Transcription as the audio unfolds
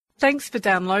Thanks for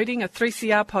downloading a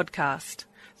 3CR podcast.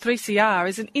 3CR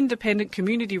is an independent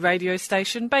community radio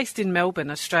station based in Melbourne,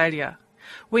 Australia.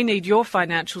 We need your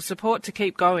financial support to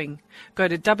keep going. Go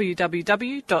to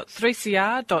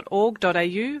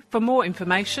www.3cr.org.au for more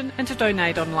information and to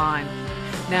donate online.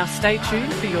 Now stay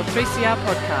tuned for your 3CR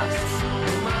podcasts.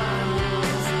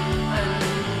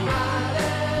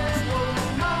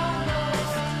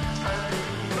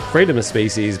 Freedom of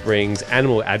Species brings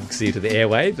animal advocacy to the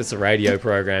airwaves. It's a radio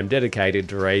program dedicated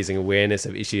to raising awareness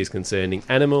of issues concerning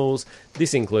animals.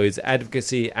 This includes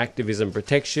advocacy, activism,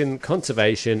 protection,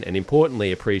 conservation, and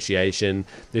importantly, appreciation.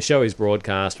 The show is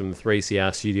broadcast from the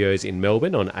 3CR studios in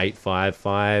Melbourne on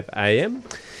 855 AM.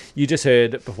 You just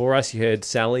heard, before us, you heard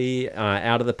Sally,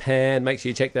 Out of the Pan. Make sure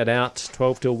you check that out,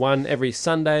 12 till 1 every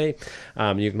Sunday.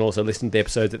 You can also listen to the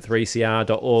episodes at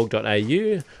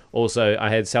 3cr.org.au. Also, I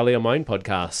had Sally on my own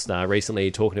podcast recently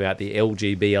talking about the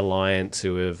LGB Alliance,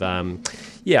 who have,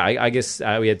 I guess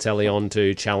we had Sally on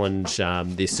to challenge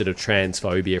this sort of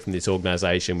transphobia from this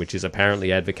organisation, which is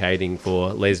apparently advocating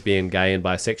for lesbian, gay and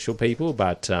bisexual people,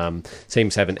 but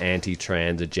seems to have an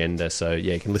anti-trans agenda. So,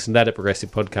 yeah, you can listen to that at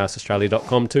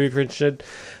progressivepodcastaustralia.com too if you're interested.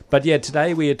 But, yeah,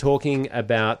 today we are talking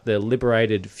about the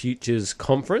Liberated Futures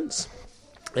Conference.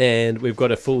 And we've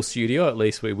got a full studio, at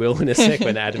least we will in a sec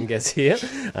when Adam gets here,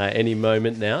 any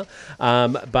moment now.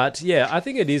 But yeah, I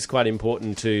think it is quite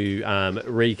important to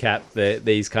recap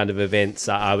these kind of events.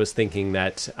 I was thinking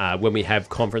that when we have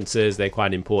conferences, they're quite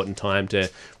an important time to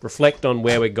reflect on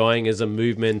where we're going as a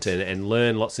movement and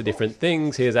learn lots of different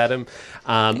things. Here's Adam.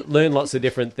 Learn lots of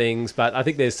different things, but I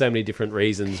think there's so many different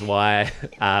reasons why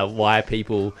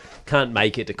people can't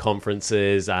make it to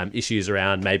conferences, issues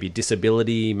around maybe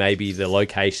disability, maybe the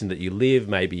location that you live,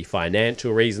 maybe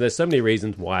financial reasons. There's so many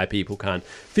reasons why people can't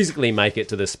physically make it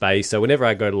to the space. So whenever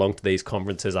I go along to these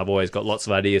conferences, I've always got lots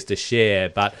of ideas to share,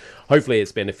 but hopefully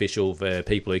it's beneficial for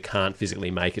people who can't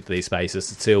physically make it to these spaces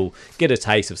to still get a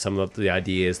taste of some of the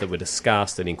ideas that were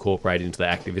discussed and incorporated into the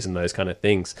activism, those kind of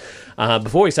things.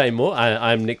 Before we say more,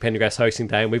 I'm Nick Pendergrass hosting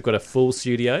today, and we've got a full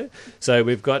studio. So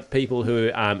we've got people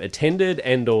who attended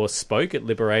and or spoke at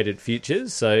Liberated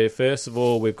Futures. So first of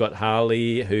all, we've got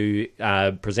Harley, who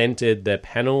presented the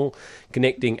panel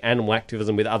Connecting Animal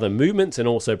Activism with Other Movements, and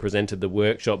also presented the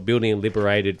workshop Building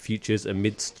Liberated Futures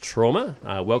Amidst Trauma.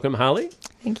 Welcome, Harley.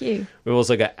 Thank you. We've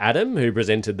also got Adam, who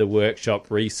presented the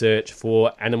workshop Research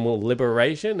for Animal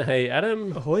Liberation. Hey,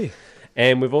 Adam. Ahoy.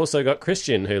 And we've also got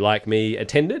Christian, who, like me,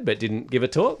 attended but didn't give a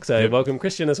talk. So Welcome,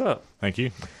 Christian, as well. Thank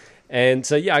you. And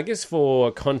so, yeah, I guess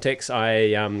for context,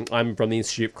 I'm from the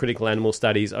Institute of Critical Animal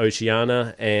Studies,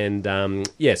 Oceania, and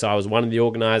so I was one of the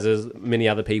organisers. Many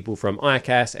other people from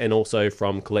ICAS and also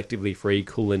from Collectively Free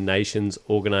Kulin Nations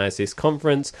organised this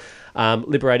conference,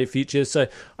 Liberated Futures. So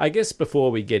I guess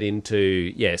before we get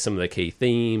into, some of the key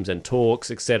themes and talks,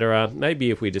 etc.,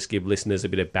 maybe if we just give listeners a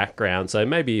bit of background. So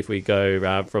maybe if we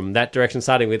go from that direction,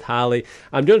 starting with Harley, do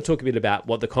you want to talk a bit about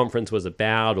what the conference was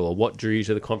about or what drew you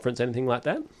to the conference, anything like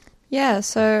that? Yeah,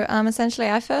 so essentially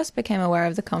I first became aware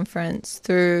of the conference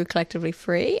through Collectively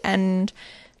Free, and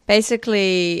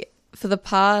basically for the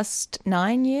past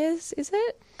 9 years, is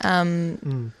it?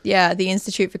 The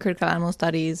Institute for Critical Animal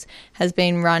Studies has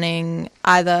been running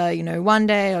either, 1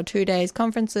 day or 2 days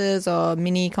conferences or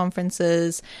mini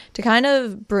conferences to kind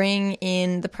of bring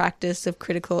in the practice of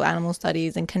critical animal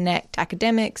studies and connect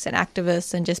academics and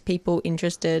activists and just people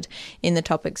interested in the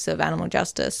topics of animal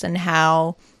justice and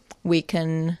how we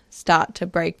can start to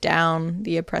break down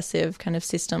the oppressive kind of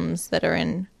systems that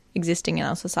are existing in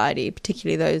our society,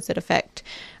 particularly those that affect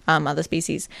other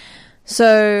species.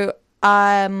 So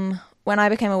when I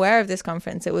became aware of this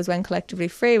conference, it was when Collectively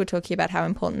Free were talking about how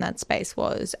important that space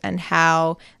was and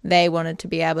how they wanted to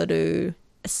be able to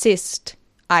assist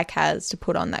ICAS to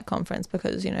put on that conference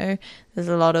because, there's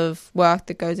a lot of work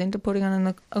that goes into putting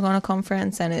on a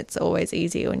conference, and it's always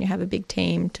easier when you have a big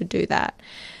team to do that.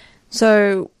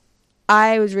 So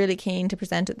I was really keen to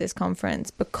present at this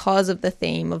conference because of the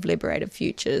theme of liberated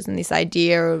futures and this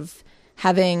idea of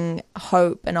having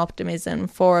hope and optimism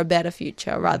for a better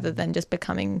future rather than just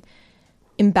becoming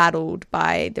embattled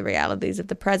by the realities of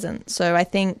the present. So I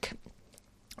think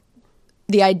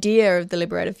the idea of the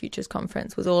Liberated Futures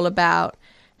Conference was all about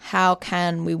how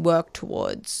can we work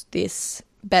towards this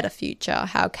better future?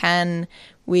 How can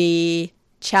we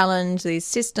challenge these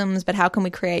systems, but how can we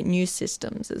create new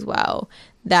systems as well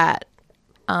that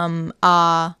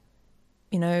are,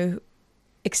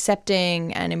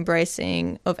 accepting and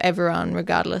embracing of everyone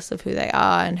regardless of who they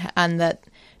are and that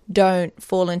don't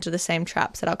fall into the same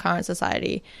traps that our current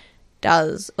society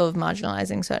does of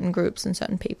marginalising certain groups and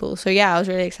certain people. So, I was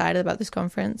really excited about this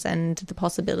conference and the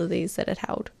possibilities that it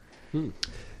held.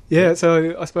 Yeah,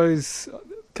 so I suppose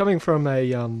coming from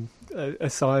a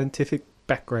scientific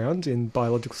background in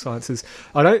biological sciences,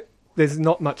 there's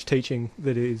not much teaching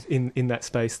that is in that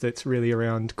space that's really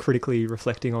around critically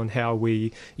reflecting on how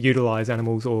we utilise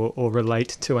animals or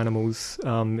relate to animals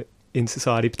in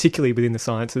society, particularly within the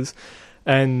sciences.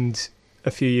 And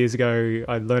a few years ago,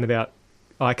 I learned about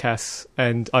ICAS,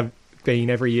 and I've been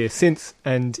every year since,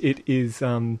 and it is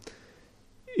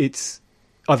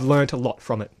I've learnt a lot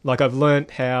from it. Like, I've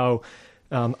learnt how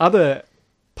other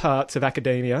parts of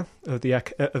academia, of the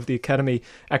academy,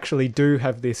 actually do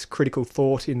have this critical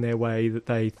thought in their way that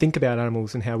they think about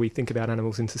animals and how we think about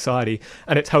animals in society.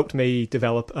 And it's helped me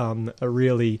develop a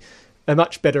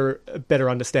much better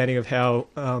understanding of how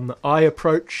I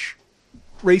approach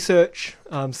research,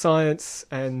 science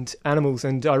and animals,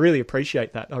 and I really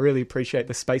appreciate that. I really appreciate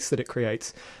the space that it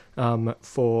creates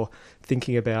for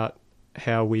thinking about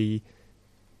how we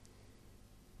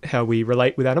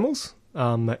relate with animals,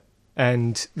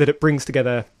 and that it brings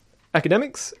together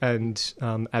academics and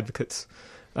advocates.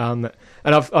 And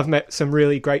I've met some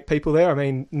really great people there. I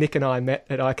mean, Nick and I met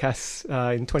at ICAS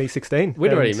in 2016.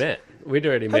 We'd already met. We'd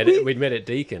met at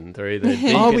Deakin through the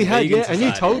Deakin. Oh, we had, yeah.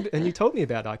 Society. And you told me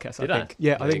about ICAS. Did I think. I?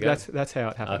 Yeah, There I think you go. that's how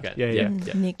it happened. Okay. Yeah.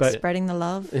 Nick But- spreading the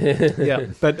love. Yeah,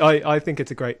 but I think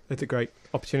it's a great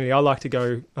opportunity. I like to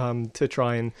go to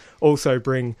try and also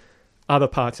bring other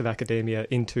parts of academia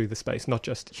into the space, not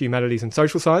just humanities and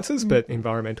social sciences, but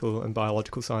environmental and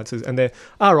biological sciences. And there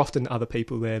are often other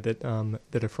people there that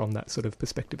are from that sort of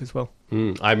perspective as well.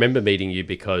 I remember meeting you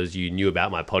because you knew about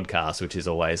my podcast, which is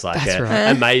always like That's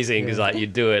right. amazing, because like you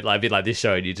do it like a bit like this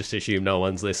show and you just assume no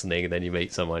one's listening, and then you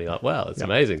meet someone, you're like, wow, it's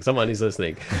amazing, someone is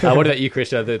listening. What about you,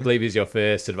 Christian? I believe is your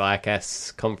first sort of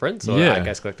ICAS conference or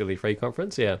ICAS Collectively Free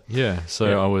conference. I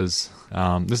was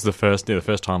this is the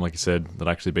first time, like you said, that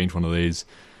I actually been to one of these,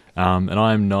 and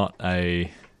I'm not a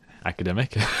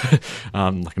academic,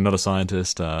 like I'm not a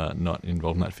scientist, not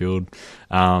involved in that field.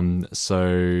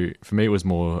 So for me, it was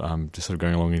more just sort of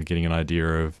going along and getting an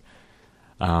idea of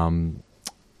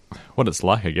what it's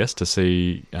like, I guess, to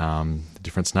see the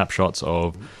different snapshots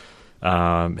of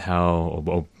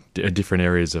how different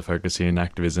areas of focus in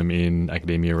activism in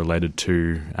academia related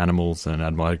to animals and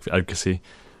animal advocacy.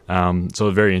 So it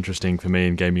was very interesting for me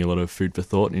and gave me a lot of food for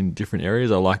thought in different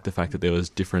areas. I liked the fact that there was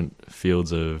different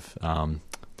fields of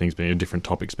different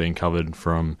topics being covered,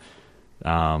 from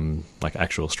like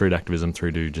actual street activism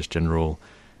through to just general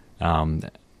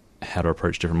how to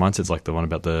approach different mindsets, like the one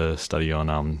about the study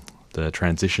on the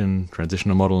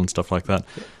transitional model and stuff like that.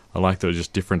 I like that it was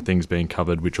just different things being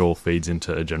covered, which all feeds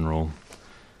into a general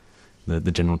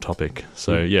the general topic.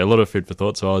 So a lot of food for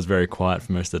thought. So I was very quiet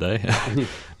for most of the day,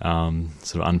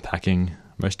 sort of unpacking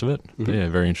most of it. But yeah,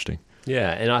 very interesting.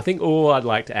 Yeah, and I think all I'd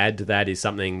like to add to that is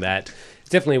something that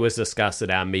definitely was discussed at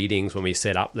our meetings when we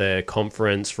set up the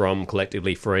conference from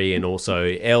Collectively Free, and also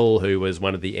Elle, who was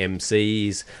one of the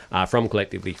MCs from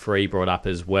Collectively Free, brought up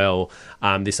as well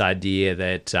this idea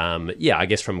that, I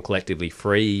guess from Collectively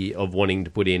Free, of wanting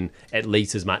to put in at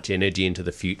least as much energy into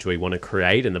the future we want to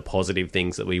create and the positive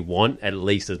things that we want, at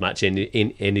least as much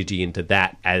energy into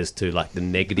that as to like the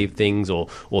negative things or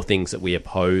things that we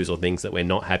oppose or things that we're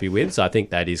not happy with. So I think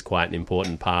that is quite an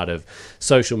important part of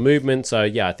social movement. So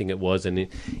yeah, I think it was an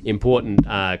important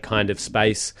kind of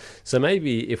space. So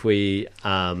maybe if we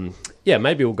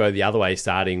maybe we'll go the other way,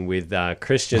 starting with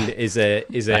Christian. Is there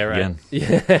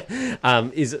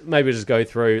maybe just go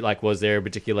through, like, was there a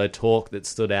particular talk that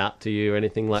stood out to you or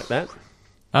anything like that?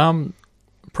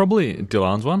 Probably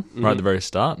Dylan's one right at the very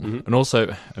start. And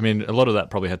also, I mean, a lot of that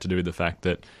probably had to do with the fact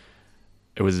that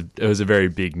it was a very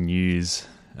big news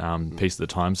piece at the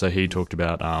time. So he talked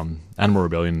about animal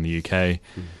rebellion in the UK,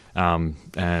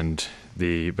 and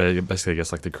basically, I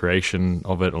guess, like the creation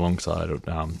of it alongside,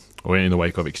 or in the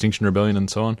wake of Extinction Rebellion and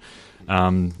so on.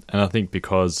 And I think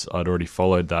because I'd already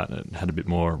followed that, it had a bit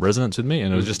more resonance with me,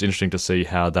 and it was just interesting to see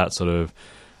how that sort of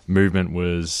movement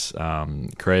was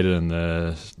created and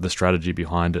the strategy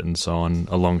behind it and so on,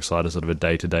 alongside a sort of a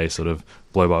day-to-day sort of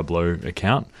blow-by-blow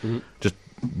account. Just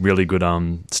really good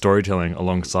storytelling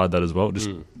alongside that as well. Just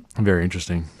very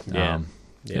interesting.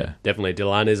 Yeah, definitely.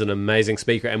 Dylan is an amazing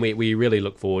speaker, and we really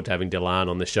look forward to having Dylan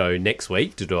on the show next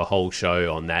week to do a whole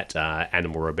show on that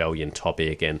animal rebellion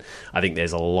topic. And I think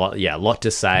there's a lot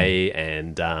to say.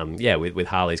 And with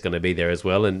Harley's going to be there as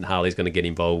well, and Harley's going to get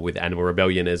involved with animal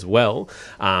rebellion as well.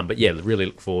 But yeah, really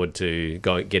look forward to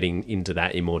getting into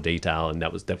that in more detail. And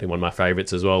that was definitely one of my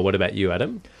favourites as well. What about you,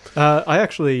 Adam? I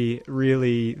actually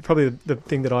really, probably the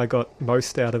thing that I got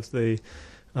most out of the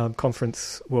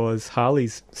conference was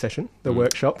Harley's session, the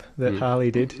workshop that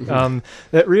Harley did.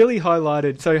 That really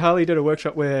highlighted. So Harley did a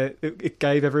workshop where it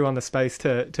gave everyone the space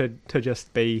to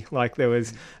just be. Like there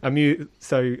was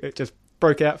so it just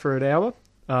broke out for an hour.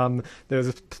 There was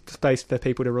a space for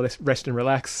people to rest and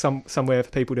relax. Somewhere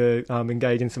for people to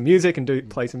engage in some music and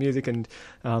play some music and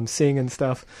sing and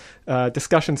stuff.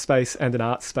 Discussion space and an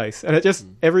art space, and it just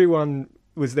everyone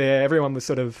was there. Everyone was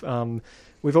sort of.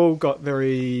 We've all got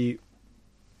very.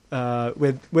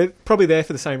 We're probably there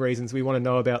for the same reasons. We want to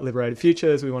know about liberated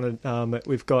futures. We want to.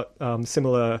 We've got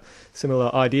similar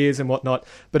ideas and whatnot.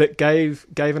 But it gave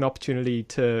an opportunity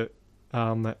to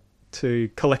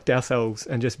collect ourselves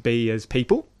and just be as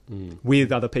people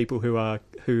with other people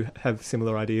who have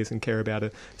similar ideas and care about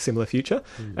a similar future.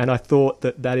 And I thought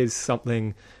that is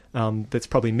something that's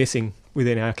probably missing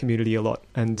within our community a lot.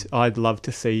 And I'd love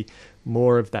to see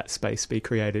more of that space be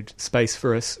created, space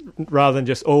for us, rather than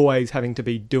just always having to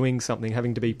be doing something,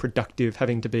 having to be productive,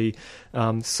 having to be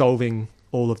solving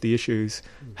all of the issues,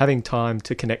 having time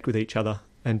to connect with each other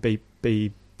and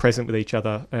be present with each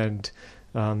other and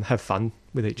have fun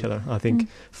with each other. I think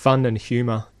fun and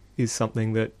humour is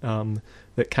something that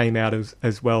came out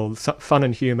as well. Fun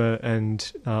and humour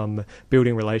and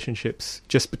building relationships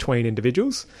just between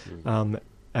individuals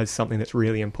as something that's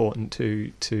really important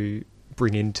to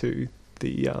bring into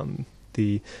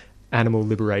the animal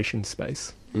liberation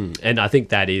space. And I think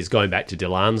that is going back to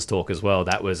Dylan's talk as well.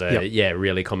 That was a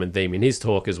really common theme in his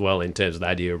talk as well, in terms of the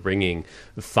idea of bringing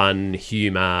fun,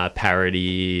 humour,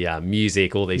 parody,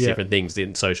 music, all these different things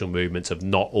in social movements have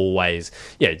not always,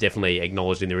 definitely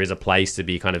acknowledging there is a place to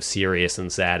be kind of serious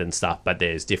and sad and stuff, but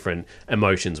there's different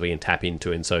emotions we can tap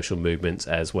into in social movements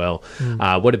as well.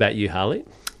 What about you, Harley?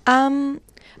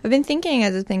 I've been thinking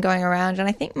as it's been going around, and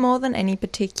I think more than any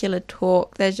particular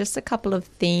talk, there's just a couple of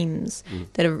themes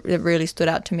that really stood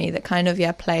out to me that kind of,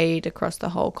 played across the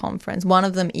whole conference. One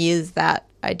of them is that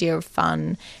idea of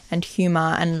fun and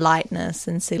humour and lightness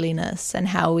and silliness, and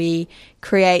how we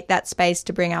create that space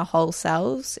to bring our whole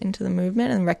selves into the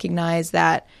movement and recognise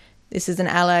that this is an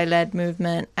ally-led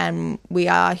movement and we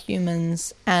are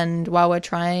humans, and while we're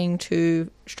trying to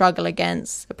struggle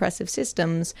against oppressive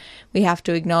systems, we have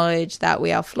to acknowledge that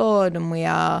we are flawed and we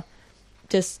are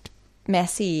just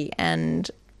messy, and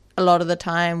a lot of the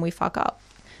time we fuck up.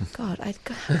 God, I've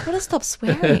got to stop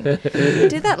swearing. I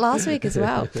did that last week as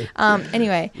well.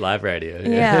 Anyway. Live radio.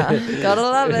 Yeah, gotta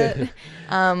love it.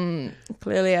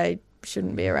 Clearly I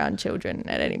shouldn't be around children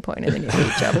at any point in the near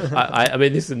future. I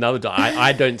mean, this is another.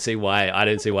 I don't see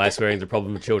why swearing is a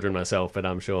problem with children myself, but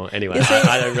I'm sure. Anyway,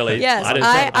 I don't really. Yes,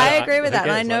 I agree with that.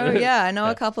 And I know, like, I know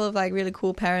a couple of like really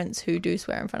cool parents who do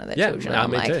swear in front of their children.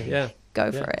 I'm like,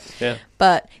 go for it. Yeah.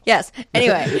 But yes,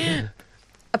 anyway.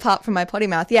 Apart from my potty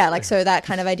mouth, so that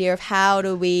kind of idea of how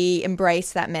do we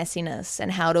embrace that messiness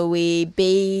and how do we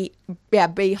be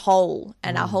whole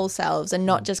and our whole selves, and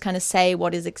not just kind of say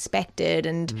what is expected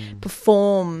and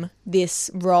perform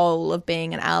this role of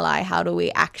being an ally. How do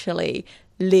we actually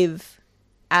live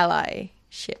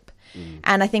allyship?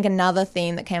 And I think another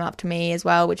theme that came up to me as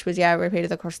well, which was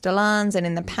repeated across Delans and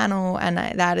in the panel, and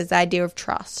that is the idea of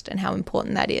trust and how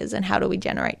important that is, and how do we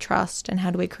generate trust, and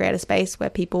how do we create a space where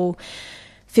people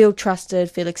feel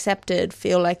trusted, feel accepted,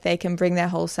 feel like they can bring their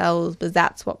whole selves, but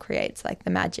that's what creates like the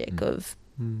magic of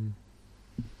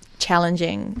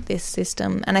challenging this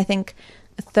system. And I think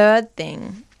a third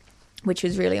thing, which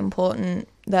was really important,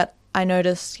 that I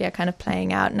noticed kind of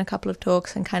playing out in a couple of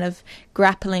talks and kind of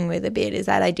grappling with a bit, is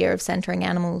that idea of centering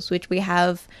animals, which we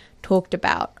have talked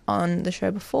about on the show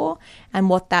before, and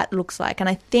what that looks like. And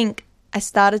I think I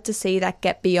started to see that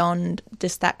get beyond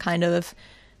just that kind of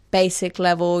basic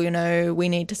level, we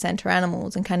need to center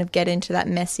animals, and kind of get into that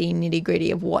messy nitty gritty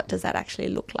of what does that actually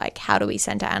look like? How do we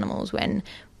center animals when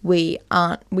we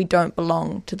don't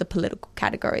belong to the political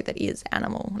category that is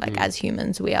animal? Like as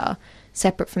humans, we are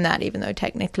separate from that, even though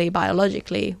technically,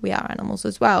 biologically, we are animals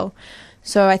as well.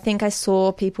 So I think I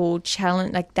saw people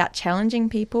challenging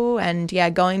people,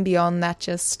 and going beyond that,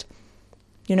 just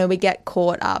we get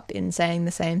caught up in saying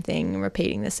the same thing and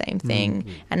repeating the same thing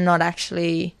and not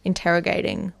actually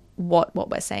interrogating what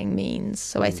we're saying means.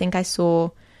 So I think I saw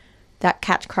that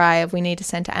catch cry of we need to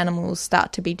center animals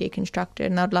start to be deconstructed,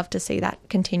 and I'd love to see that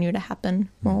continue to happen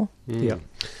more. Yeah.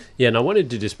 Yeah, and I wanted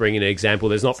to just bring in an example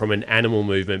that's not from an animal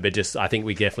movement, but just I think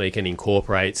we definitely can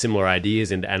incorporate similar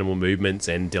ideas into animal movements,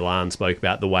 and Dylan spoke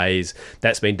about the ways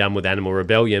that's been done with Animal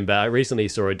Rebellion. But I recently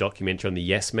saw a documentary on the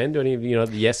Yes Men. Do any of you know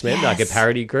the Yes Men, like a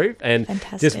parody group? And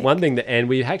Fantastic. just one thing and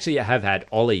we actually have had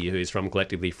Ollie, who's from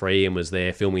Collectively Free and was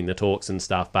there filming the talks and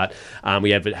stuff, but we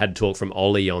have had a talk from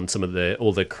Ollie on some of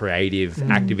all the creative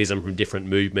activism from different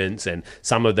movements, and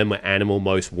some of them were animal,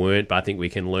 most weren't, but I think we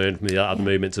can learn from the other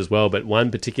movements as well. But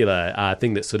one particular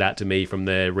thing that stood out to me from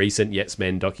the recent Yes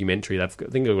Men documentary, I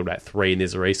think I've got about 3 and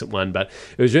there's a recent one, but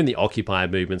it was during the Occupy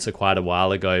movement, so quite a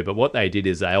while ago. But what they did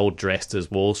is they all dressed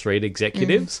as Wall Street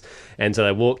executives, and so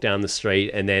they walked down the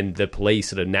street and then the police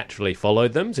sort of naturally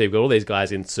followed them. So you've got all these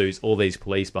guys in suits, all these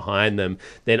police behind them.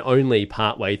 Then only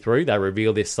partway through they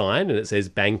reveal this sign and it says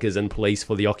bankers and police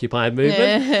for the Occupy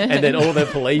movement. And then all the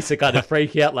police are kind of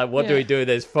freaking out, like, what do we do?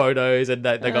 There's photos and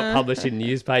they got published in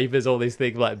newspapers, all these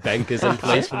things like bankers and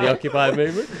police for the Occupy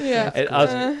movement. Yeah. And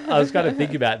I was kind of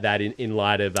thinking about that in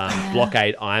light of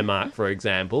Blockade IMARC, for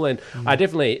example. And I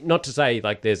definitely, not to say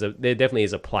like there definitely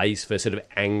is a place for sort of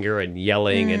anger and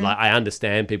yelling, and like I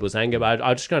understand people's anger, but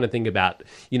I just kind of think about,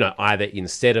 you know, either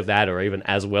instead of that or even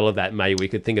as well of that, maybe we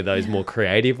could think of those more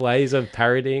creative ways of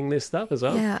parodying this stuff as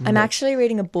well. Yeah, I'm actually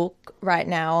reading a book right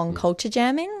now on culture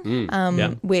jamming,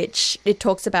 which it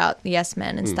talks about the Yes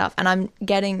Men and stuff, and I'm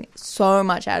getting so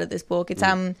much out of this book. It's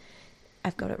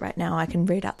I've got it right now. I can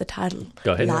read out the title.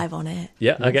 Go ahead. Live on air.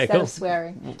 Yeah, okay, Instead cool. of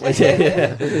swearing.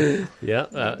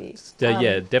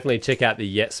 Definitely check out the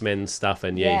Yes Men stuff,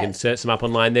 and you can search them up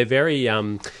online. They're very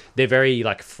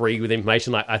like free with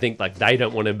information. Like I think like they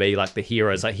don't want to be like the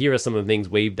heroes. Like here are some of the things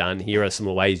we've done. Here are some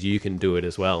of the ways you can do it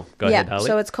as well. Go ahead, Harley.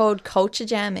 So it's called Culture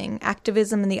Jamming: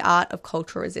 Activism and the Art of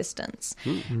Cultural Resistance,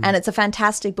 and it's a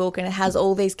fantastic book, and it has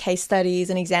all these case studies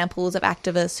and examples of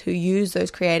activists who use those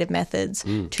creative methods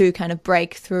to kind of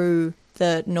break through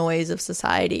the noise of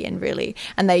society and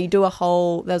they do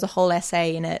there's a whole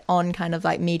essay in it on kind of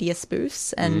like media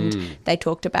spoofs, and they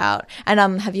talked about,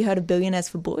 and have you heard of Billionaires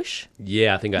for Bush?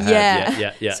 Yeah, I think I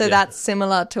have. Yeah. So that's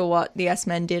similar to what the Yes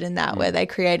Men did in that, where they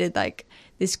created like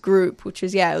this group, which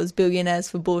was, it was Billionaires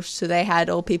for Bush. So they had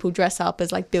all people dress up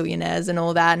as like billionaires and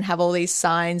all that, and have all these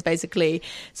signs basically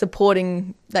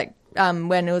supporting like,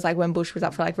 when Bush was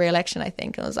up for like re-election, I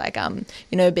think, and it was like,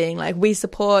 being like, we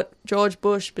support George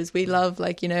Bush because we love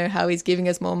like, how he's giving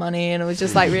us more money. And it was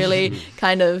just like really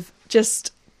kind of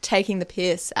just taking the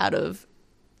piss out of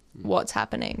what's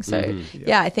happening. So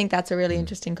I think that's a really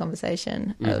interesting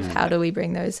conversation of how do we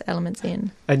bring those elements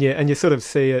in. And you sort of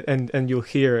see it, and you'll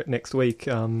hear it next week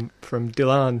from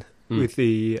Dylan with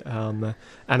the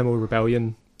Animal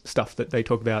Rebellion stuff that they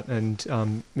talk about, and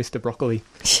Mr. Broccoli.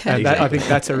 And I think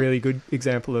that's a really good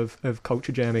example of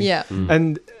culture jamming. Yeah.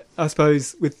 And I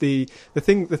suppose with the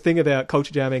thing about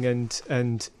culture jamming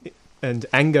and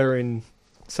anger, and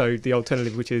so the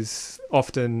alternative, which is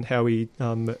often how we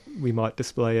might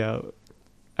display our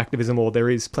activism, or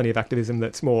there is plenty of activism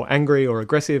that's more angry or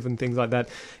aggressive and things like that,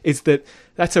 is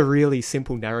that's a really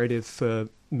simple narrative for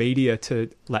media to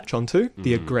latch onto.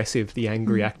 The aggressive, the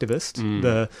angry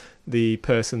activist, the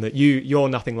person that you're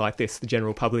nothing like this, the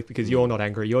general public, because you're not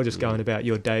angry, you're just going about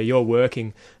your day, you're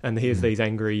working, and here's these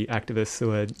angry activists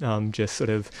who are just sort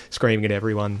of screaming at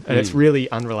everyone, and it's really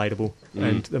unrelatable.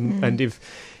 And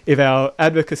if our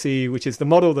advocacy, which is the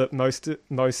model that most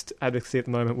advocacy at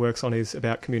the moment works on, is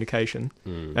about communication,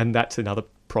 and that's another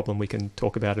problem we can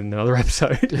talk about in another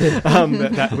episode,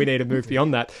 that we need to move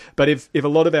beyond that. But if a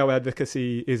lot of our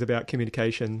advocacy is about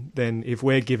communication, then if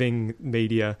we're giving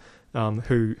media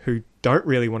who don't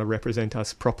really want to represent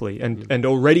us properly, and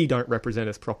already don't represent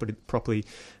us properly,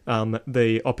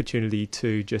 the opportunity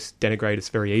to just denigrate us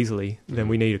very easily, then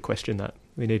we need to question that.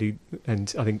 We need to,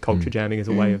 and I think culture jamming is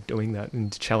a way of doing that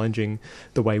and challenging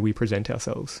the way we present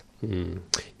ourselves.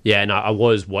 Yeah, and I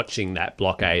was watching that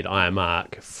Blockade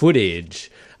IMARC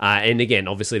footage, and again,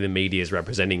 obviously the media is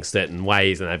representing certain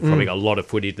ways, and they've probably got a lot of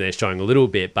footage and they're showing a little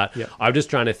bit, but I'm just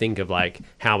trying to think of like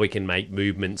how we can make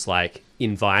movements like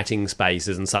inviting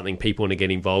spaces and something people want to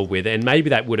get involved with, and maybe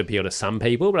that would appeal to some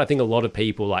people, but I think a lot of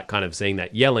people like kind of seeing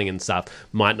that yelling and stuff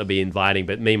might not be inviting.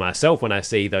 But me myself, when I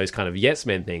see those kind of Yes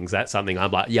Men things, that's something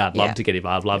I'm like, I'd love to get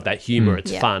involved. I love that humour,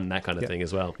 it's fun, that kind of thing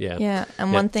as well.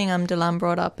 And one thing Dylan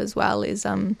brought up as well is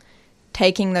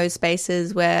taking those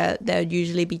spaces where there would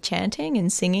usually be chanting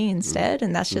and singing instead,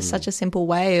 and that's just such a simple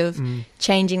way of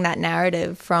changing that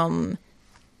narrative from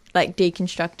like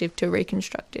deconstructive to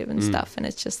reconstructive and stuff. And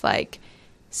it's just like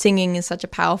singing is such a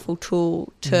powerful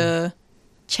tool to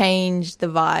change the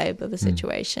vibe of a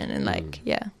situation, and like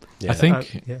I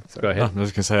think go ahead. I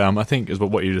was going to say I think is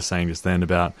what you were just saying just then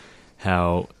about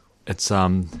how it's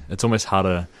almost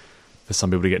harder for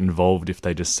some people to get involved if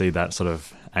they just see that sort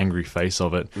of angry face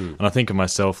of it. And I think of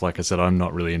myself, like I said, I'm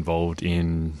not really involved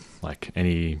in like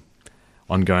any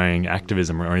ongoing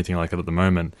activism or anything like that at the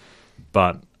moment.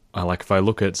 But like if I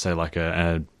look at, say, like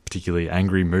a particularly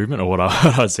angry movement, or what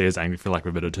I'd say is angry, for lack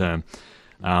of a better term,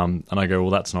 and I go,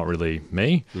 well, that's not really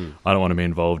me. I don't want to be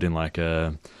involved in like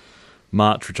a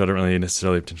march, which I don't really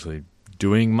necessarily potentially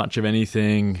doing much of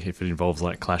anything. If it involves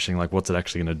like clashing, like what's it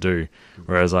actually going to do?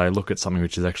 Whereas I look at something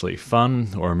which is actually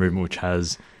fun, or a movement which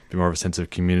has a bit more of a sense of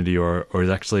community, or it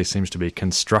actually seems to be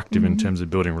constructive in terms of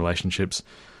building relationships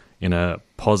in a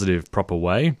positive, proper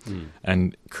way,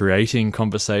 and creating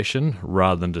conversation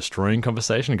rather than destroying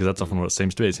conversation, because that's often what it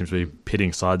seems to be. It seems to be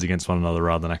pitting sides against one another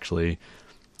rather than actually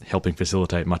helping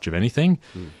facilitate much of anything.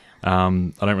 I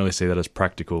don't really see that as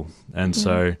practical. And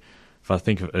so if I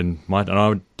think of, and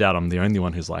I doubt I'm the only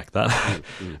one who's like that.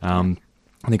 I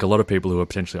think a lot of people who are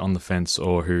potentially on the fence,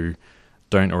 or who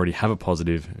don't already have a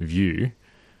positive view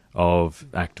of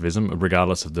activism,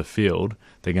 regardless of the field,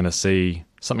 they're going to see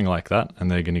something like that and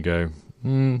they're going to go,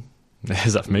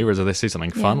 is that for me? Whereas if they see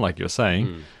something fun, like you're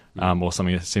saying, or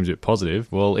something that seems a bit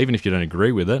positive, well, even if you don't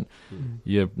agree with it,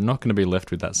 you're not going to be left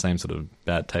with that same sort of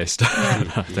bad taste,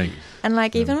 I think. And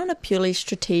like even on a purely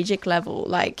strategic level,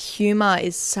 like humour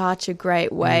is such a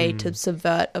great way to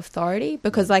subvert authority,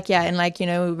 because like, and like, you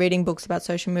know, reading books about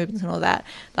social movements and all that,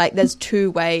 like there's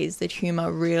two ways that humour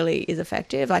really is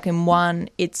effective. Like in one,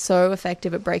 it's so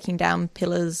effective at breaking down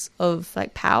pillars of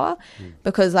like power,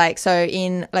 because like, so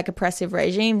in like oppressive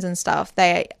regimes and stuff,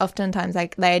 they oftentimes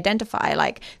like they identify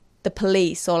like the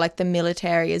police or like the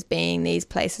military as being these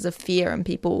places of fear, and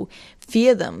people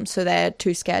fear them, so they're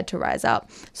too scared to rise up.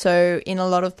 So in a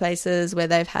lot of places where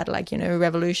they've had like, you know,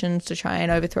 revolutions to try and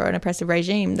overthrow an oppressive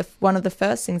regime, one of the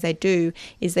first things they do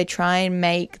is they try and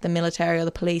make the military or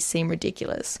the police seem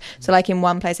ridiculous. So like in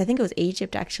one place, I think it was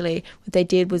Egypt actually, what they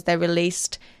did was they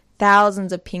released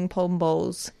thousands of ping pong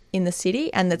balls in the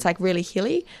city, and it's like really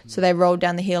hilly, so they rolled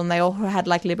down the hill and they all had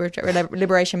like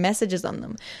liberation messages on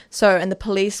them. So, and the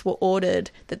police were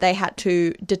ordered that they had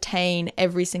to detain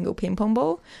every single ping pong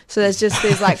ball. So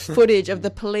there's like footage of the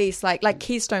police, like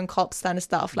Keystone Cops kind of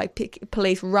stuff, like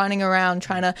police running around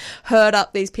trying to herd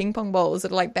up these ping pong balls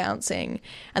that are like bouncing.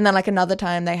 And then like another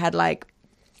time they had like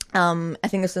I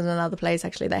think this was another place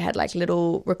actually, they had like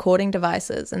little recording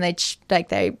devices, and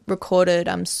they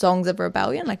recorded songs of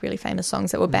rebellion, like really famous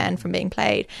songs that were banned from being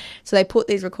played. So they put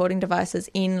these recording devices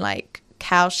in like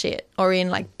cow shit or in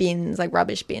like bins, like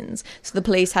rubbish bins. So the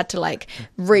police had to like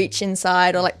reach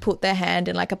inside or like put their hand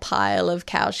in like a pile of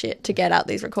cow shit to get out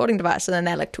these recording devices. And then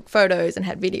they like took photos and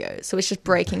had videos. So it's just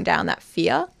breaking down that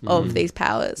fear of these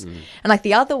powers. And like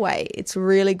the other way, it's a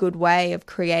really good way of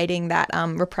creating that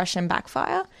repression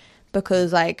backfire,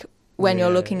 because like when you're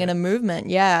looking at a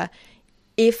movement,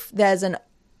 if there's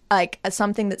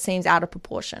something that seems out of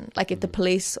proportion, like if the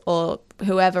police or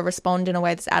whoever respond in a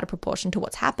way that's out of proportion to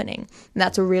what's happening, and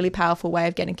that's a really powerful way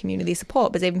of getting community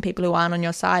support, because even people who aren't on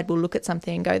your side will look at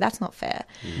something and go, that's not fair.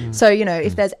 So, you know,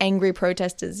 if there's angry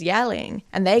protesters yelling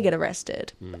and they get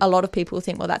arrested, a lot of people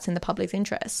think, well, that's in the public's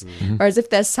interest. Whereas if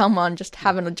there's someone just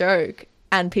having a joke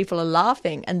and people are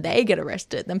laughing and they get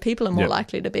arrested, then people are more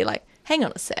likely to be like, hang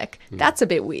on a sec, that's a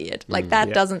bit weird. Like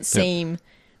that doesn't seem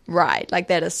right. Like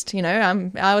they're just, you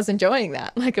know, I was enjoying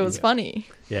that. Like it was funny.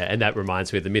 Yeah, and that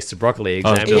reminds me of the Mr. Broccoli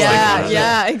example.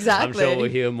 Exactly. I'm sure we'll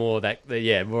hear more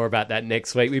about that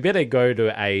next week. We better go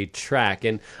to a track,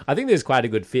 and I think there's quite a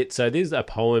good fit. So there's a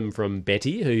poem from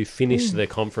Betty, who finished the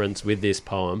conference with this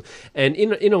poem, and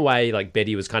in a way, like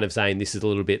Betty was kind of saying this is a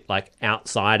little bit like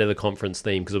outside of the conference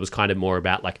theme, because it was kind of more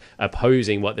about like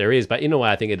opposing what there is. But in a way,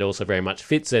 I think it also very much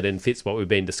fits it and fits what we've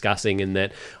been discussing. In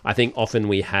that, I think often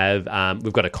we've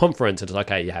got a conference, and it's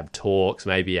like, okay, you have talks,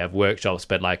 maybe you have workshops,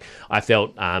 but like I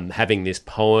felt. Having this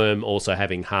poem, also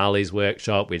having Harley's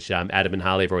workshop, which Adam and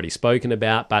Harley have already spoken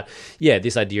about. But yeah,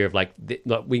 this idea of like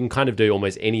we can kind of do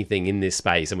almost anything in this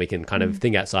space, and we can kind of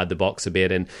think outside the box a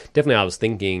bit. And definitely I was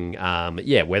thinking,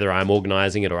 whether I'm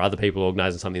organising it or other people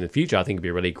organising something in the future, I think it'd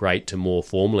be really great to more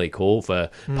formally call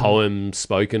for poems,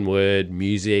 spoken word,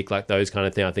 music, like those kind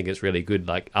of things. I think it's really good,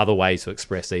 like other ways to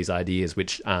express these ideas,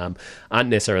 which aren't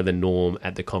necessarily the norm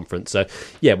at the conference. So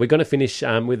yeah, we're going to finish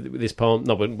with this poem.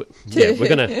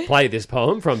 We're going to play this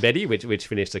poem from Betty, which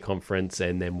finished the conference,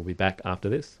 and then we'll be back after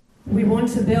this. We want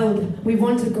to build, we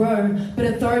want to grow, but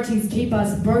authorities keep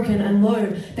us broken and low.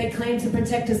 They claim to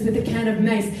protect us with a can of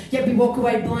mace, yet we walk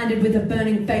away blinded with a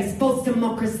burning face. False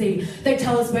democracy, they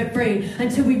tell us we're free,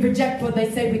 until we reject what they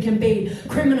say we can be.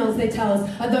 Criminals, they tell us,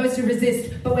 are those who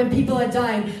resist, but when people are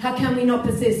dying, how can we not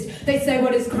persist? They say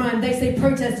what is crime, they say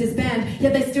protest is banned,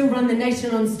 yet they still run the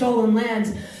nation on stolen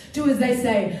land. Do as they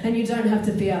say, and you don't have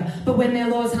to fear. But when their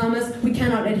laws harm us, we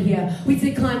cannot adhere. We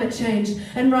see climate change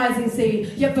and rising sea,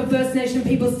 yet for First Nation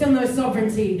people, still no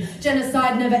sovereignty.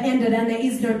 Genocide never ended and there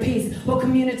is no peace, while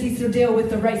communities still deal with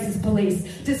the racist police.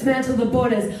 Dismantle the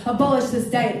borders, abolish the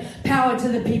state. Power to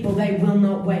the people, they will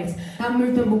not wait. Our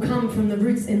movement will come from the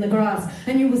roots in the grass,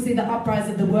 and you will see the uprise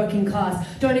of the working class.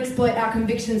 Don't exploit our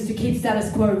convictions to keep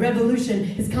status quo. Revolution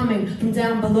is coming from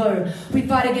down below. We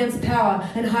fight against power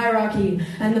and hierarchy,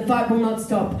 and the fight will not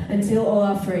stop until all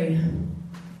are free.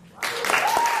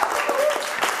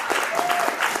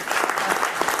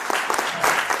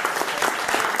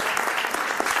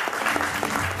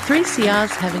 Three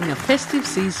CR's having a festive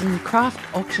season craft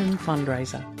auction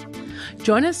fundraiser.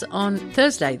 Join us on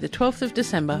Thursday, the 12th of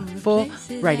December for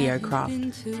Radio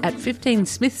Craft at 15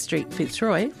 Smith Street,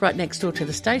 Fitzroy, right next door to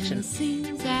the station.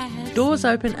 Doors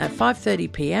open at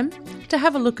 5:30pm. To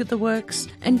have a look at the works,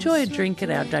 enjoy a drink at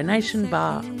our donation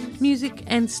bar, music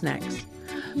and snacks.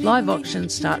 Live auction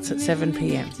starts at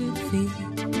 7pm.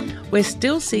 We're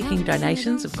still seeking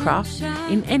donations of craft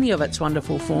in any of its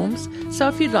wonderful forms, so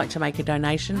if you'd like to make a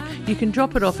donation, you can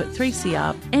drop it off at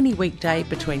 3CR any weekday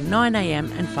between 9am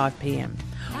and 5pm,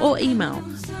 or email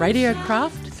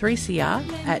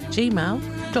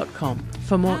radiocraft3cr@gmail.com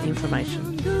for more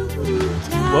information.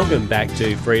 Welcome back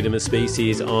to Freedom of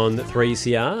Species on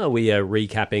 3CR. We are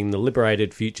recapping the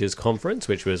Liberated Futures Conference,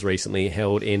 which was recently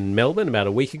held in Melbourne about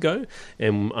a week ago.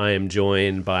 And I am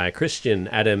joined by Christian,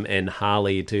 Adam and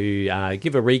Harley to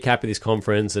give a recap of this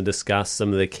conference and discuss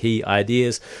some of the key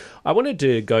ideas. I wanted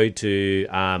to go to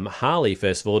Harley,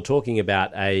 first of all, talking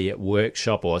about a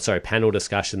panel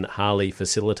discussion that Harley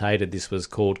facilitated. This was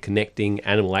called Connecting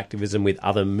Animal Activism with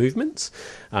Other Movements,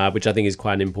 which I think is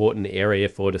quite an important area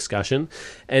for discussion.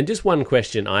 And just one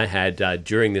question I had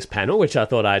during this panel, which I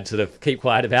thought I'd sort of keep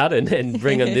quiet about and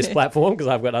bring on this platform, because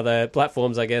I've got other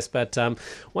platforms, I guess. But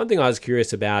one thing I was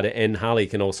curious about, and Harley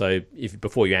can also,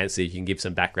 before you answer, you can give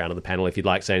some background on the panel if you'd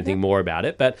like to say anything more about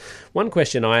it. But one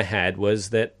question I had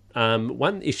was that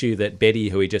one issue that Betty,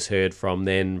 who we just heard from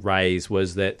then, raised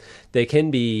was that there can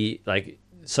be,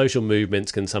 social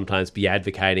movements can sometimes be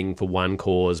advocating for one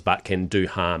cause but can do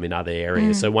harm in other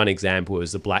areas. So one example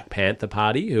was the Black Panther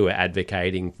Party, who are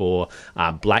advocating for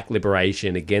black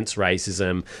liberation against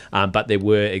racism, but there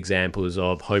were examples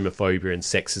of homophobia and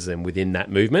sexism within that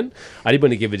movement. I did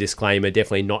want to give a disclaimer,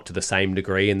 definitely not to the same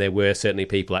degree, and there were certainly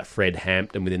people like Fred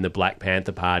Hampton within the Black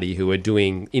Panther Party who were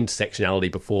doing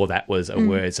intersectionality before that was a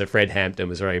word. So Fred Hampton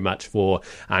was very much for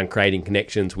creating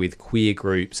connections with queer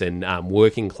groups and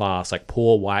working class, like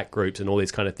poor white groups and all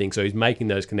these kind of things. So he's making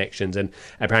those connections, and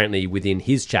apparently within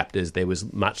his chapters there was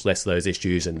much less of those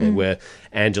issues, and there were,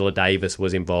 Angela Davis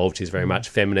was involved. She's very much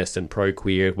feminist and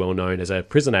pro-queer, well known as a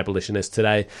prison abolitionist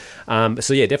today.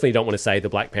 So yeah, definitely don't want to say the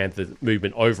Black Panther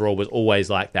movement overall was always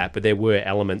like that, but there were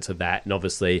elements of that, and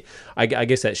obviously I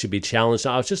guess that should be challenged.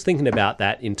 I was just thinking about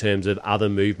that in terms of other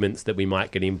movements that we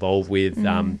might get involved with,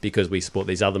 because we support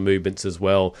these other movements as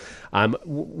well.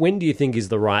 When do you think is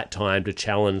the right time to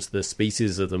challenge the speciesism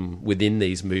within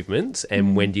these movements,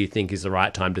 and when do you think is the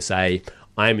right time to say,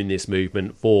 I'm in this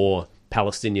movement for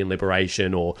Palestinian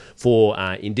liberation or for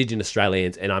Indigenous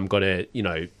Australians, and I'm going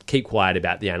to, keep quiet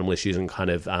about the animal issues and kind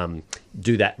of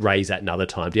raise that another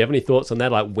time? Do you have any thoughts on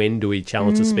that? Like, when do we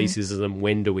challenge the speciesism?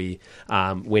 When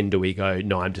do we go,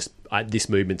 no, this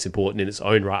movement's important in its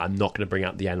own right, I'm not going to bring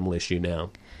up the animal issue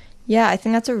now? Yeah, I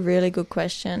think that's a really good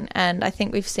question, and I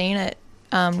think we've seen it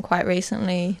quite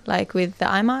recently, like with the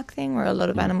IMARC thing, where a lot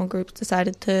of animal groups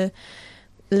decided to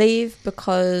leave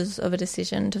because of a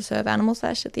decision to serve animal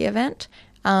slash at the event.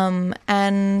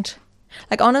 And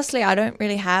honestly, I don't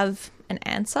really have an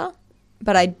answer,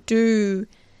 but I do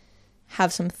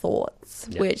have some thoughts,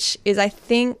 which is, I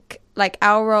think,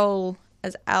 our role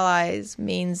as allies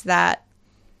means that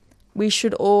we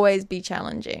should always be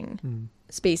challenging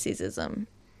speciesism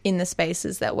in the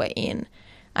spaces that we're in.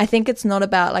 I think it's not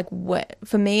about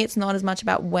for me, it's not as much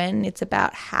about when, it's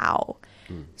about how.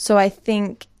 So I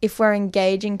think if we're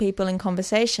engaging people in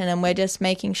conversation and we're just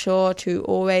making sure to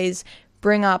always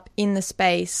bring up in the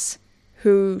space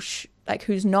who's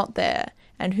not there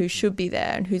and who should be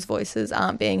there and whose voices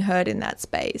aren't being heard in that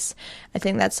space, I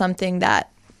think that's something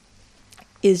that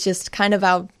is just kind of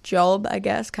our job, I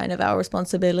guess, kind of our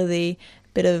responsibility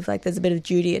there's a bit of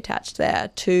duty attached there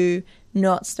to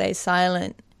not stay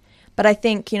silent. But I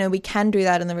think, we can do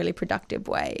that in a really productive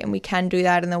way, and we can do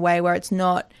that in a way where it's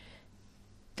not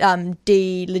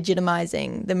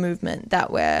delegitimizing the movement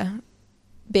that we're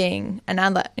being an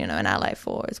ally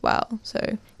for as well.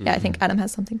 So I think Adam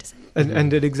has something to say.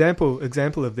 And an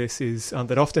example of this is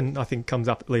that often I think comes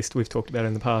up, at least we've talked about it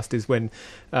in the past, is when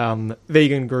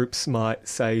vegan groups might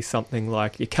say something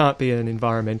like, you can't be an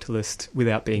environmentalist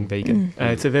without being vegan.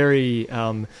 And it's a very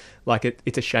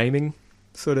it's a shaming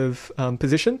sort of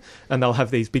position, and they'll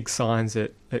have these big signs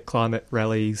at climate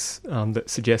rallies that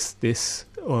suggest this,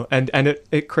 and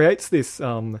it creates this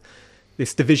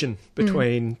this division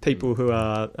between people who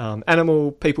are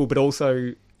animal people but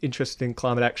also interested in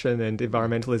climate action and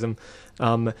environmentalism,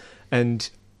 and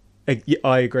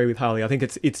I agree with Harley. I think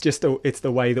it's just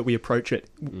the way that we approach it.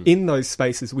 In those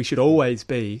spaces we should always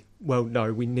be,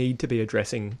 we need to be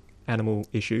addressing animal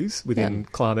issues within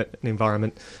climate and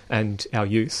environment and our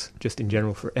use, just in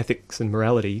general, for ethics and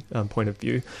morality point of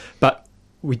view. But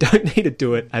we don't need to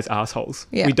do it as assholes.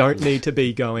 Yeah. We don't need to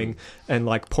be going and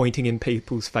pointing in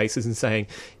people's faces and saying,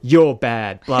 you're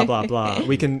bad, blah, blah, blah.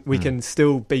 We can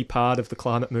still be part of the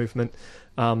climate movement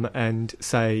and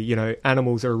say,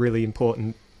 animals are a really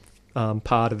important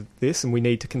part of this, and we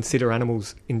need to consider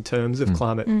animals in terms of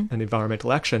climate and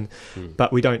environmental action,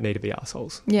 but we don't need to be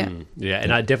assholes. Yeah. Yeah,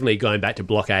 and I definitely, going back to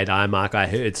Blockade IMARC, I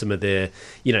heard some of the,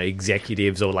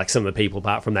 executives or some of the people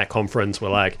apart from that conference were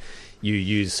like, you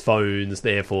use phones,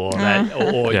 therefore that,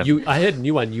 or I heard a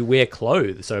new one, you wear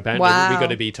clothes. So apparently we've got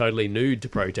to be totally nude to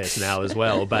protest now as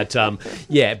well. But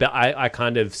but I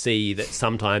kind of see that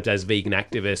sometimes as vegan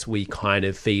activists, we kind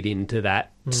of feed into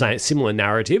that similar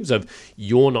narratives of,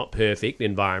 you're not perfect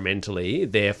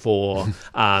environmentally, therefore,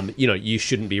 you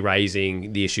shouldn't be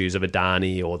raising the issues of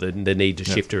Adani or the need to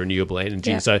shift to renewable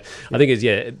energy. So I think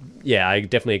I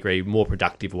definitely agree. More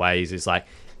productive ways is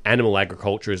animal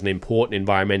agriculture is an important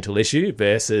environmental issue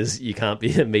versus you can't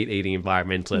be a meat-eating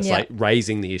environmentalist,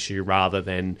 raising the issue rather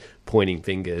than pointing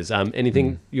fingers.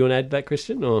 Anything you want to add to that,